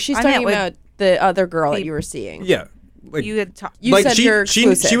conversation. No, she's talking about the other girl that you were seeing. Yeah, like you had talked. You said you're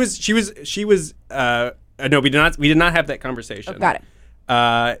exclusive. She was. No, we did not have that conversation. Oh, got it.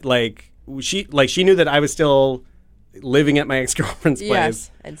 She knew that I was still living at my ex-girlfriend's place. Yes,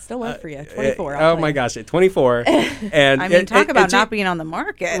 and still went for you. 24. Oh my gosh, at 24. And I mean, talk about not being on the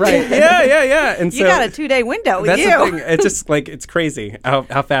market. Right. Yeah. And you got a 2-day window with that's you. The thing. It's just like, it's crazy how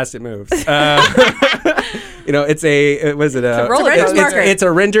fast it moves. It's a renter's market. It's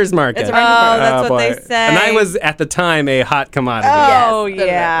a renter's market. That's what they say. And I was at the time a hot commodity. Oh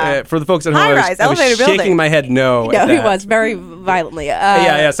yeah. For the folks at home, I was shaking building. my head no. No, he was very violently.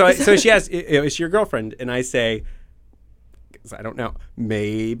 So she asks, is she your girlfriend? And I say, I don't know.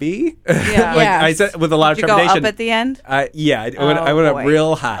 Maybe. Yeah. I said with a lot of Did you trepidation. go up at the end? I went up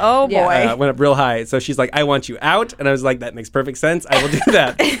real high. Oh boy. I went up real high. So she's like, I want you out. And I was like, that makes perfect sense. I will do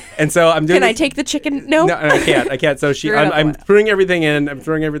that. And so I'm doing Can I take the chicken? No, I can't. So I'm throwing everything in. I'm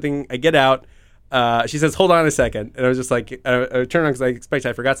throwing everything. I get out. She says, hold on a second. And I was just like, I turned on because I expect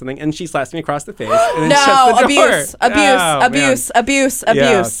I forgot something. And she slaps me across the face. And then shuts the door. abuse.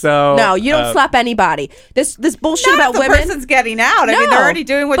 Yeah, so, no, you don't slap anybody. This bullshit Not about if the women. person's getting out. I mean, they're already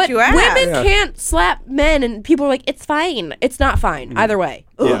doing what you asked. Women can't slap men, and people are like, it's fine. It's not fine. Either way.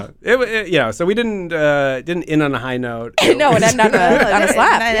 Yeah. So we didn't end on a high note. No, it ended on a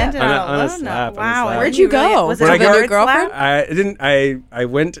slap. On a slap. Wow. Where'd you go? Was it it with a your girlfriend? I didn't. I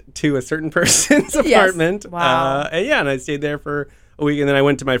went to a certain person's apartment. Wow. And I stayed there for a week, and then I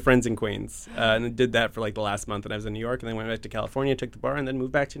went to my friends in Queens, and I did that for like the last month. And I was in New York, and then went back to California, took the bar, and then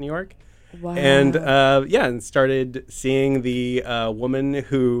moved back to New York. Wow. And and started seeing the woman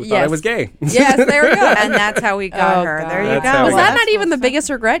who thought I was gay. Yes, there we go. And that's how we got her. God. There you That's go. how Was we- that not even the biggest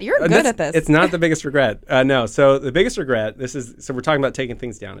regret? You're good at this. It's not the biggest regret. No. So the biggest regret. So we're talking about taking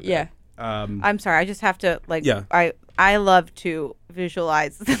things down a bit. Yeah. I'm sorry. I just have to Yeah. I love to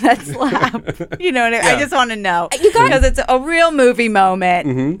visualize that slap. You know what I mean? I just want to know got- because it's a real movie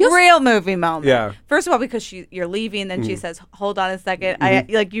moment. Real movie moment. Yeah. First of all, because you're leaving, then she says, "Hold on a second. I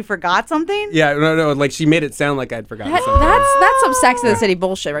you forgot something." Yeah. No. Like she made it sound like I'd forgotten something. That's some Sex and the City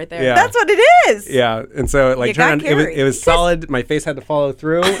bullshit right there. Yeah. That's what it is. Yeah, and so You it got turned. carried. It was solid. My face had to follow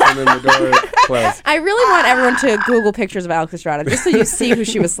through, and then the door closed. I really want everyone to Google pictures of Alex Estrada just so you see who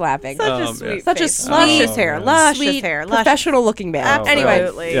she was slapping. Such a man. sweet, Such a face. sweet- luscious hair, man. luscious Sweet, hair, luscious. professional-looking man. Absolutely.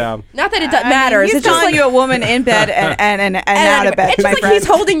 Anyway, Yeah. not that it matters. He's It's just calling like you a woman in bed and out of bed. It's my just like friend. he's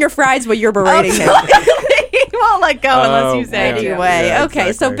holding your fries while you're berating him. He won't let go unless you say man. it. Anyway, Yeah,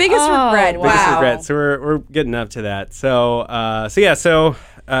 okay. So exactly. biggest regret. wow. Biggest Wow. regret. So we're getting up to that. So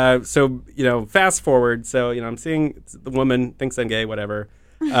fast forward. So I'm seeing the woman thinks I'm gay, whatever.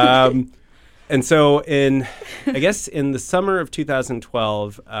 And so in the summer of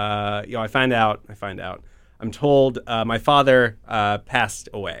 2012, I find out. I'm told my father passed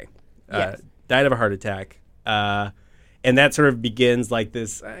away. Yes. Died of a heart attack. And that sort of begins like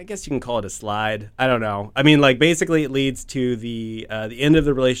this. I guess you can call it a slide. I don't know. I mean, like basically, it leads to the end of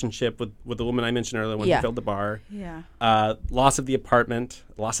the relationship with the woman I mentioned earlier when we filled the bar. Yeah. Loss of the apartment,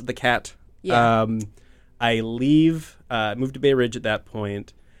 loss of the cat. Yeah. I leave. Moved to Bay Ridge at that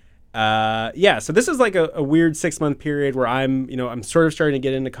point. So this is like a weird 6-month period where I'm sort of starting to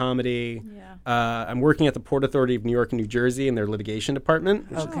get into comedy. Yeah. I'm working at the Port Authority of New York and New Jersey in their litigation department,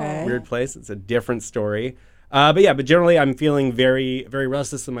 which is Okay. a weird place. It's a different story. But generally I'm feeling very, very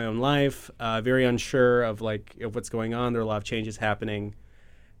restless in my own life, very unsure of what's going on. There are a lot of changes happening.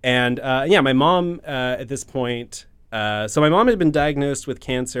 And my mom at this point, so my mom had been diagnosed with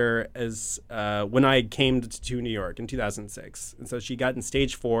cancer as when I came to New York in 2006. And so she got in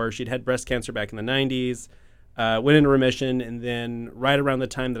stage 4. She'd had breast cancer back in the 90s. went into remission, and then right around the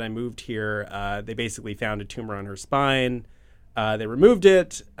time that I moved here, they basically found a tumor on her spine. They removed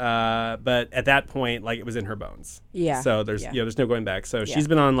it, but at that point, like, it was in her bones. Yeah. So there's there's no going back. So she's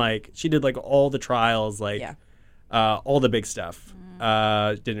been on, like, she did like all the trials, like all the big stuff.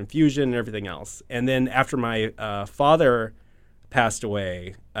 Did infusion and everything else. And then after my father passed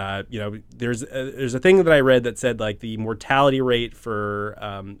away, there's a thing that I read that said, like, the mortality rate for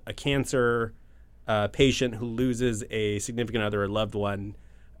a cancer patient who loses a significant other or loved one,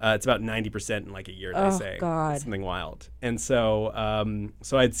 it's about 90% in like a year, they say. God. It's something wild. And so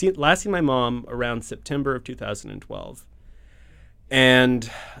I'd last seen my mom around September of 2012.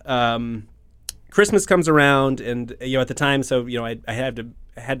 And Christmas comes around, and at the time, so I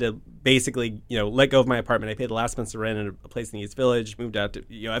had to basically let go of my apartment. I paid the last month's rent in a place in the East Village. Moved out to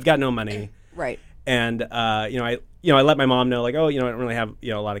I've got no money. Right. And I let my mom know, like, I don't really have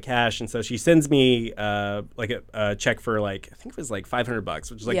a lot of cash, and so she sends me like a check for, like, I think it was like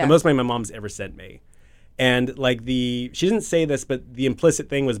 $500, which is like the most money my mom's ever sent me. And like she didn't say this, but the implicit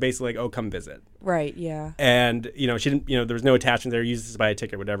thing was basically like, oh, come visit. Right. Yeah. And she didn't. There was no attachment there. Use this to buy a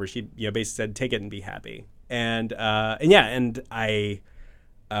ticket, whatever. She basically said, take it and be happy. And I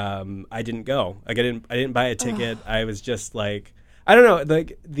didn't go. Like, I didn't buy a ticket. I was just like, I don't know.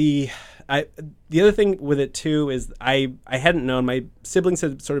 Like the other thing with it too is I hadn't known. My siblings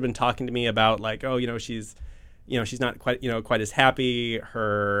had sort of been talking to me about, like, oh, she's not quite as happy.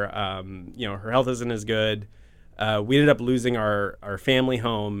 Her her health isn't as good. We ended up losing our family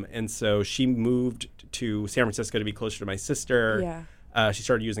home, and so she moved to San Francisco to be closer to my sister. Yeah. She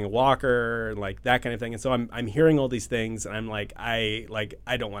started using a walker, like that kind of thing. And so I'm hearing all these things, and I'm like, I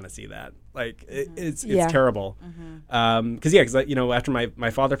don't want to see that. Like, it's terrible. Because after my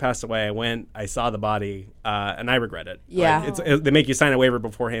father passed away, I saw the body, and I regret it. Yeah. Like, they make you sign a waiver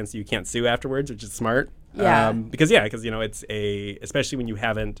beforehand so you can't sue afterwards, which is smart. Yeah. Because it's especially when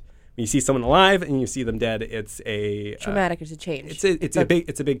when you see someone alive and you see them dead, it's a traumatic. It's a change. It's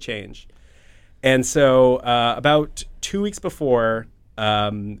a big change. And so about 2 weeks before,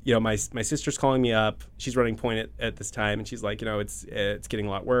 my sister's calling me up. She's running point at this time, and she's like, it's getting a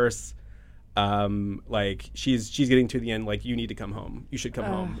lot worse. Like, she's getting to the end. Like, you need to come home. You should come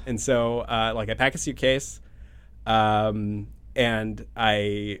home. And so I pack a suitcase. And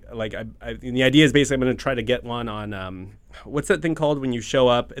the idea is basically I'm going to try to get one on what's that thing called when you show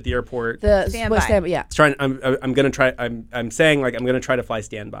up at the airport? The standby. Yeah. I'm going to try. I'm saying, like, I'm going to try to fly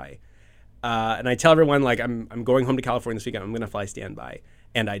standby. And I tell everyone, like, I'm going home to California this weekend. I'm going to fly standby,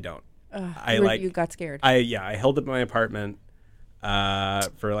 and I don't. You got scared. I held up my apartment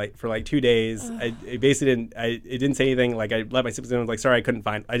for like 2 days. I basically didn't say anything. Like, I let my siblings know. I was like, sorry,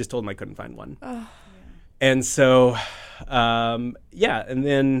 I just told them I couldn't find one. And so, and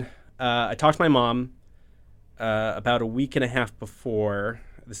then I talked to my mom about a week and a half before.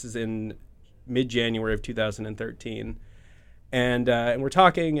 This is in mid-January of 2013. And we're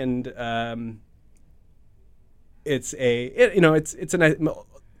talking, and it's a nice.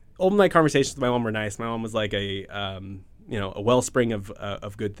 Old night conversations with my mom were nice. My mom was like a wellspring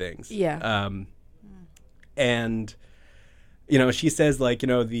of good things. Yeah. And she says, like,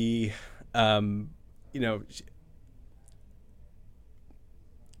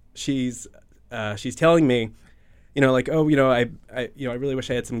 she's telling me, like, oh, I really wish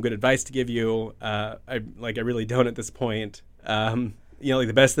I had some good advice to give you. I really don't at this point. Like,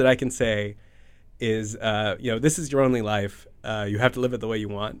 the best that I can say is, this is your only life. You have to live it the way you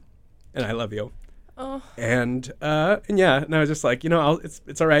want, and I love you. Oh. And I was just like,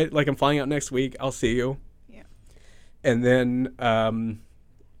 it's all right. Like, I'm flying out next week. I'll see you. Yeah. And then,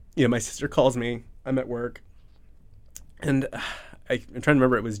 my sister calls me. I'm at work, and I'm trying to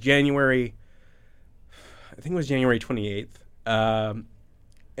remember. It was January. I think it was January 28th.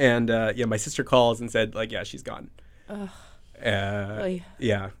 My sister calls and said, like, yeah, she's gone. Really?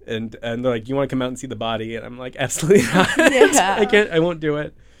 Yeah. And they're like, do you want to come out and see the body? And I'm like, absolutely not. Yeah. I won't do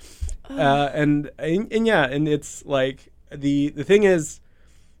it. And it's like, the thing is,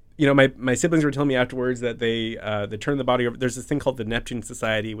 my siblings were telling me afterwards that they turned the body over. There's this thing called the Neptune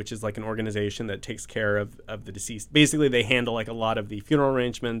Society, which is like an organization that takes care of the deceased. Basically, they handle like a lot of the funeral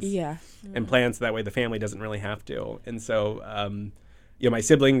arrangements and plans, so that way the family doesn't really have to. And so, my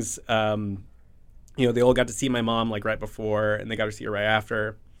siblings, they all got to see my mom like right before, and they got to see her right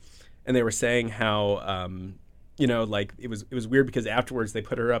after. And they were saying how, like it was weird because afterwards they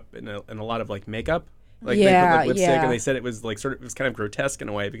put her up in a lot of like makeup. Like, they put like lipstick, and they said it was like it was kind of grotesque in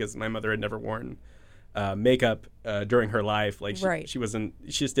a way because my mother had never worn makeup during her life. Like, she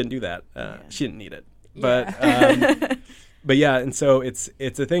just didn't do that. She didn't need it. Yeah. But yeah, and so it's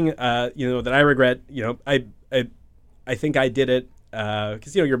a thing, that I regret. I think I did it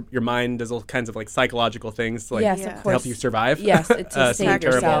because your mind does all kinds of like psychological things to, like, Yes, Yeah. of to course. help you survive. Yes, it's to something save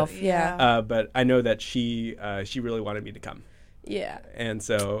terrible. yourself. Yeah. But I know that she really wanted me to come, Yeah. and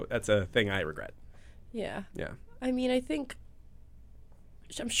so that's a thing I regret. Yeah. Yeah. I mean, I think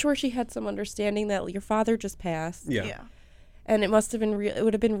I'm sure she had some understanding that your father just passed. Yeah. And it must have been it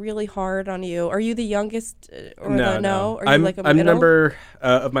would have been really hard on you. Are you the youngest or No. Are you like a I'm middle? number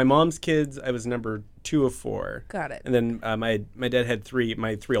of my mom's kids. I was number 2 of 4. Got it. And then my dad had 3.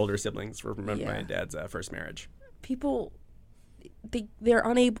 My 3 older siblings were from Yeah. my dad's first marriage. People they're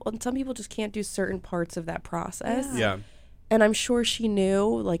unable, and some people just can't do certain parts of that process. Yeah. And I'm sure she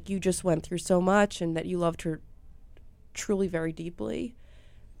knew, like, you just went through so much and that you loved her truly very deeply.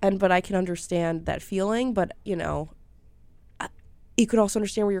 But I can understand that feeling, but, you could also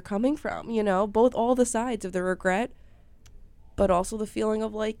understand where you're coming from, all the sides of the regret, but also the feeling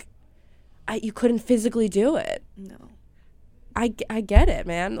of, like, you couldn't physically do it. No. I get it,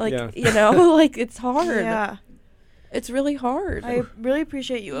 man. Like, Yeah. like, it's hard. Yeah. It's really hard. I really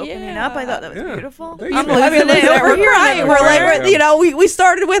appreciate you opening up. I thought that was Yeah. beautiful. Thank I'm you. listening. We're here. listening. We're like, Yeah. we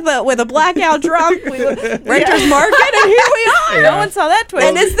started with a blackout drunk, Renter's Market, and here we are. No one saw that twist.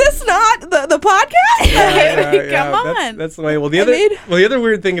 And is this not the podcast? Come That's, on. that's the way. Well, the other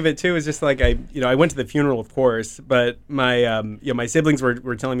weird thing of it too is just like I went to the funeral, of course, but my my siblings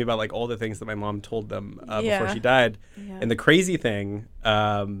were telling me about like all the things that my mom told them before Yeah. she died, Yeah. and the crazy thing,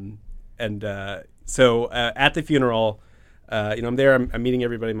 so at the funeral, I'm there, I'm meeting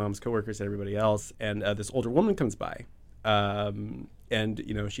everybody, mom's coworkers, and everybody else, and this older woman comes by. And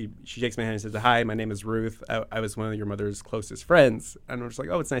she shakes my hand and says, "Hi, my name is Ruth. I was one of your mother's closest friends." And I'm just like,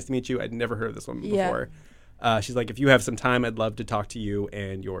 "Oh, it's nice to meet you. I'd never heard of this woman Yeah. before." She's like, "If you have some time, I'd love to talk to you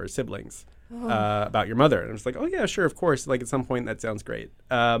and your siblings about your mother." And I'm just like, "Oh yeah, sure, of course. Like at some point, that sounds great."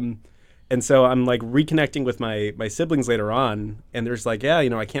 And so I'm like reconnecting with my siblings later on, and there's like, "Yeah,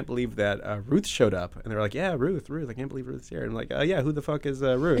 I can't believe that Ruth showed up." And they're like, "Yeah, Ruth, I can't believe Ruth's here." And I'm like, "Yeah, who the fuck is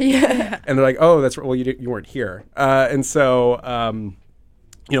Ruth?" Yeah. And they're like, "Oh, that's right. Well, you weren't here." And so,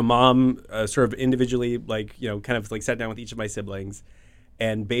 mom sort of individually, like, kind of like sat down with each of my siblings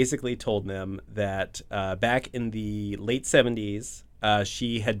and basically told them that back in the late 70s,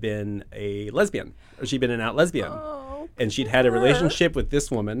 she had been a lesbian, or she'd been an out lesbian. And she'd had a relationship with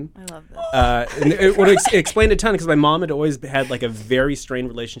this woman. I love this. And it would explain a ton because my mom had always had like a very strained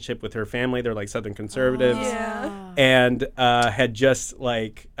relationship with her family. They're like Southern conservatives. Yeah. And had just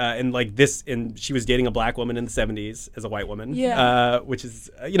like and she was dating a black woman in the 70s as a white woman. Yeah. Which is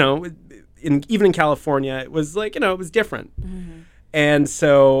even in California it was like it was different. Mm-hmm. And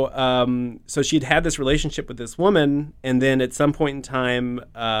so she'd had this relationship with this woman, and then at some point in time,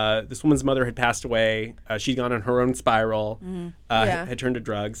 this woman's mother had passed away. She'd gone on her own spiral, Yeah. had turned to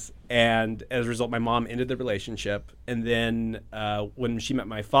drugs, and as a result, my mom ended the relationship. And then when she met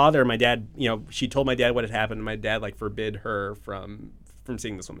my father, my dad, she told my dad what had happened, and my dad like forbid her from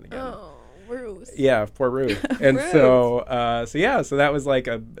seeing this woman again. Oh, Ruth. Yeah, poor Ruth. And so that was like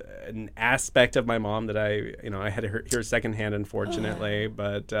an aspect of my mom that I had to hear secondhand, unfortunately.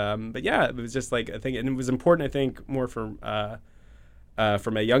 But yeah, it was just like a thing, and it was important, I think, more for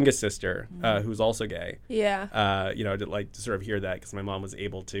my youngest sister, who's also gay. Yeah. To sort of hear that because my mom was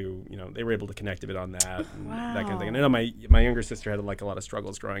able to, they were able to connect a bit on that and that kind of thing. And I know my younger sister had like a lot of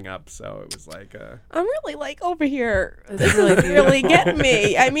struggles growing up, so it was like. I'm really like over here. It's really really getting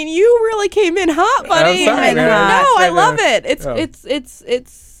me. I mean, you really came in hot, buddy. I'm sorry, And man. no, I Yeah. love it. It's Oh.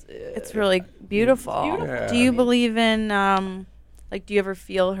 it's really beautiful. Beautiful. Do you believe in do you ever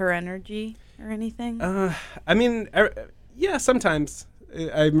feel her energy or anything? I mean, yeah, sometimes.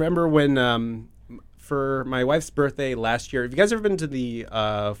 I remember when for my wife's birthday last year. Have you guys ever been to the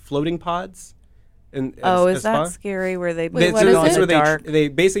floating pods? Is a that spa? scary? Where they Wait, put what you is all it? in where the dark? they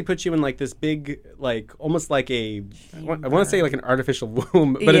basically put you in like this big, like almost like I want to say like an artificial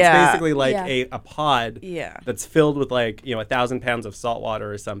womb, but Yeah. it's basically like Yeah. a pod Yeah. that's filled with like 1,000 pounds of salt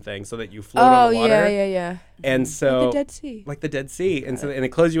water or something, so that you float on the water. yeah. And so The Dead Sea. like the Dead Sea, and they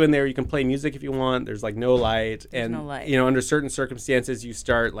close you in there. You can play music if you want. There's like no light, and no light. under certain circumstances you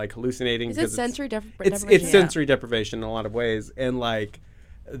start like hallucinating. Is it because sensory It's deprivation? sensory deprivation in a lot of ways, and like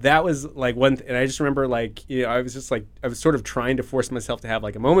that was like one. And I just remember like I was just like I was sort of trying to force myself to have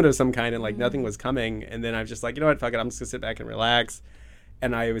like a moment of some kind, and like nothing was coming. And then I was just like, what, fuck it, I'm just gonna sit back and relax.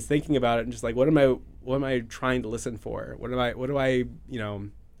 And I was thinking about it and just like, what am I trying to listen for? What do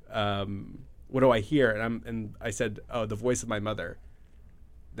I hear? And I said, oh, the voice of my mother.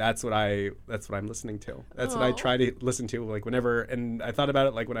 That's what I'm listening to. That's what I try to listen to like whenever. And I thought about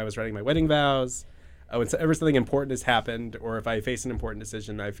it like when I was writing my wedding vows. whenever something important has happened, or if I face an important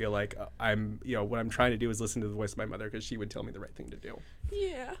decision, I feel like what I'm trying to do is listen to the voice of my mother, because she would tell me the right thing to do.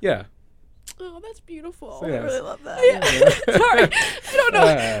 Yeah. Yeah. Oh, that's beautiful. So, yeah. I really love that. Sorry, I don't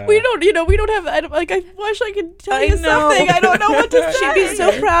know. We don't have. I wish I could tell you something. I don't know what to say. She'd be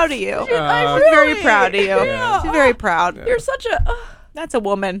so proud of you. I'm She's very really- proud of you. Yeah. She's very proud. You're such a. That's a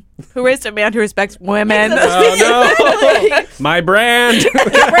woman who raised a man who respects women. Oh no, my brand.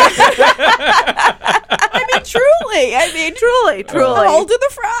 I mean, truly. Holding the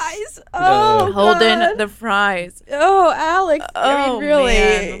fries. Oh, Holding God. the fries. Oh, Alex. I Oh, mean, really.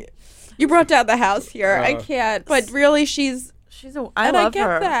 man. You brought down the house here. I can't. But really, she's. She's I and I love get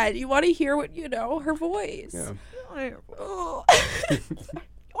her. that. You want to hear what her voice. Yeah. Oh. I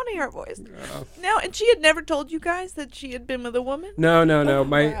want to hear her voice. Now, and she had never told you guys that she had been with a woman? No.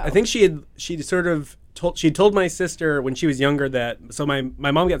 wow. I think she told my sister when she was younger that, so my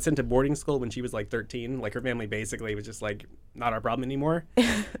mom got sent to boarding school when she was like 13. Like, her family basically was just like not our problem anymore.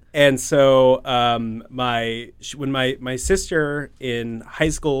 And so when my sister in high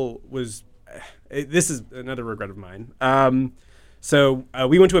school was, this is another regret of mine. So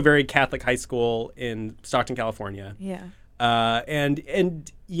we went to a very Catholic high school in Stockton, California. Yeah.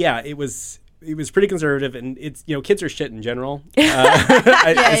 And yeah, it was pretty conservative, and it's, kids are shit in general.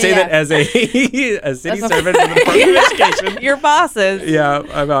 I say that as a city servant in the Department of Education. Your bosses.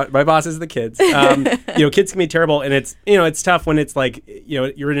 Yeah, my boss is the kids. Kids can be terrible, and it's tough when it's like,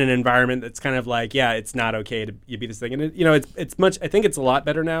 you're in an environment that's kind of like, yeah, it's not okay to be this thing, and it's much. I think it's a lot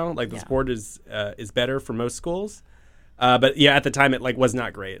better now. Like, the sport is better for most schools. But yeah, at the time it was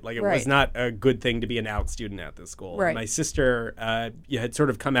not great. Like, it was not a good thing to be an out student at this school. Right. My sister had sort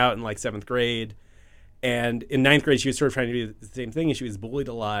of come out in 7th grade, and in 9th grade she was sort of trying to do the same thing, and she was bullied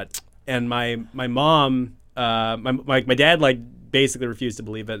a lot. And my mom, my dad basically refused to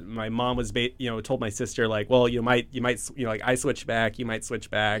believe it. My mom was told my sister well, you might I switched back, you might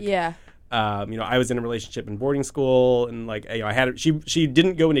switch back. Yeah. I was in a relationship in boarding school, and I had she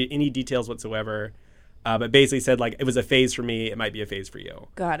didn't go into any details whatsoever. But basically said it was a phase for me. It might be a phase for you.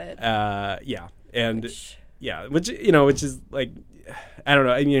 Got it. Yeah, and which is I don't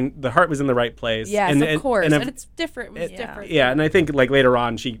know. I mean, the heart was in the right place. Yes, and, of course. and And it's different. It's different. Yeah, and I think later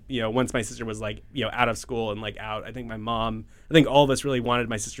on, she once my sister was out of school and out, I think all of us really wanted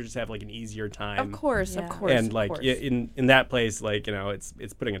my sister to have an easier time. Of course. Yeah. And of course. in that place,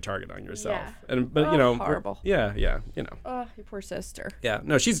 it's putting a target on yourself. Yeah. But horrible. Yeah. Oh, your poor sister. Yeah.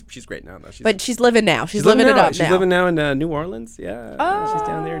 No, she's great now though. But she's living now. She's living it up She's now. living now in New Orleans. Yeah. She's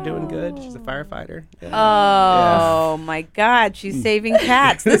down there doing good. She's a firefighter. Yeah. Oh, my God. She's saving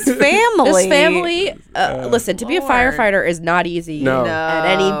cats. This family. This family, listen, to be a Lord. firefighter is not easy No. at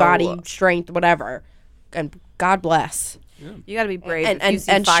any body strength, whatever. And God bless. You got to be brave. And- if you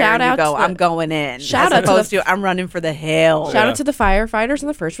see and fire shout and you out go, to the- I'm going in. Shout as out to opposed the- to I'm running for the hill. Shout Yeah. out to the firefighters and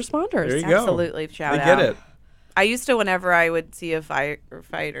the first responders. There you go. Absolutely. Shout They out. get it. I used to, whenever I would see a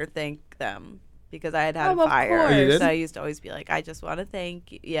firefighter, thank them because I had Oh, a of fire. course. Oh, you did? So I used to always be like, I just want to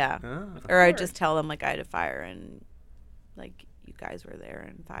thank you. Yeah. Ah. Or I'd just tell them, I had a fire and, you guys were there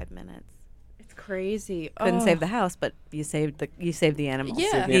in 5 minutes. It's crazy. Couldn't save the house, but you saved the animals.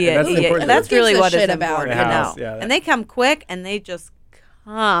 Yeah. Yeah, that's the important That's thing. really Who gives what a is shit about important. the I know. house? Yeah, And they come quick, and they just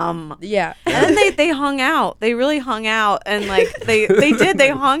come. Yeah. And then they hung out. They really hung out, and they did. They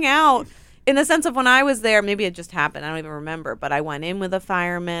hung out in the sense of when I was there. Maybe it just happened. I don't even remember. But I went in with a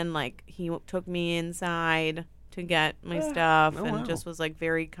fireman. He took me inside to get my stuff, and wow. just was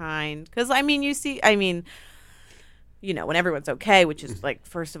very kind. Because when everyone's okay, which is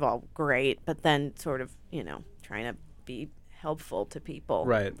first of all great, but then sort of trying to be helpful to people,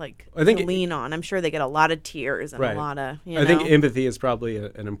 Right. I think to lean on. I'm sure they get a lot of tears and Right. a lot of. I think empathy is probably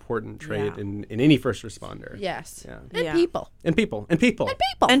an important trait Yeah. in any first responder. Yes. Yeah. And Yeah. people. And people.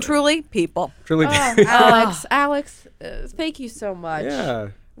 and truly people. Truly. Alex, thank you so much. Yeah.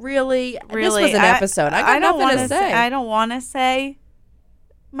 Really, Really, this was an episode. I got don't nothing to wanna say. I don't want to say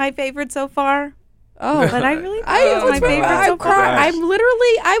my favorite so far, Oh, but I really I think it's my favorite so far. I'm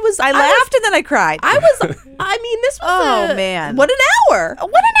literally. I laughed and then I cried. I mean, this was. Oh, man. What an hour!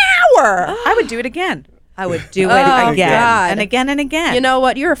 What an hour! I would do it again. I would do it Oh, again God. and again and again. You know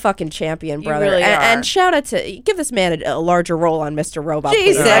what? You're a fucking champion, brother. really are. And shout out to give this man a larger role on Mr. Robot.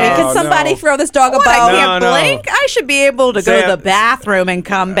 Jesus. please. I mean, No, can somebody no. throw this dog a I bone? can't No, no. blink. I should be able to go to Sam- the bathroom and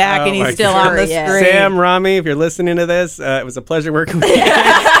come back, Oh, and my he's still God. on the Yeah. screen. Sam, Rami, if you're listening to this, it was a pleasure working with you.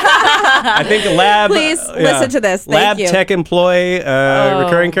 I think lab. Please listen to this. Thank lab you. tech employee,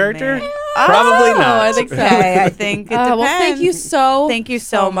 recurring character. man. Probably not. I think so. Okay, I think it depends. Well, thank you Thank you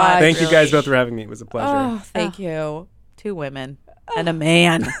so much. Thank you guys really. both for having me. It was a pleasure. Oh, thank you. 2 women and a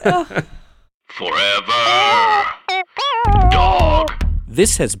man. Forever Dog.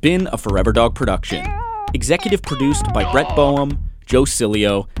 This has been a Forever Dog production. Executive produced by Brett Boehm, Joe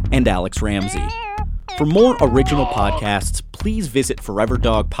Cilio, and Alex Ramsey. For more original podcasts, please visit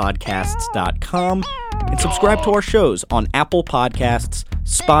foreverdogpodcasts.com and subscribe to our shows on Apple Podcasts,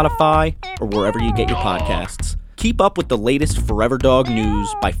 Spotify, or wherever you get your podcasts. Keep up with the latest Forever Dog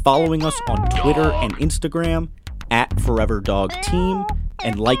news by following us on Twitter and Instagram @ForeverDogTeam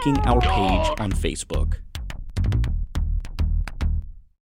and liking our page on Facebook.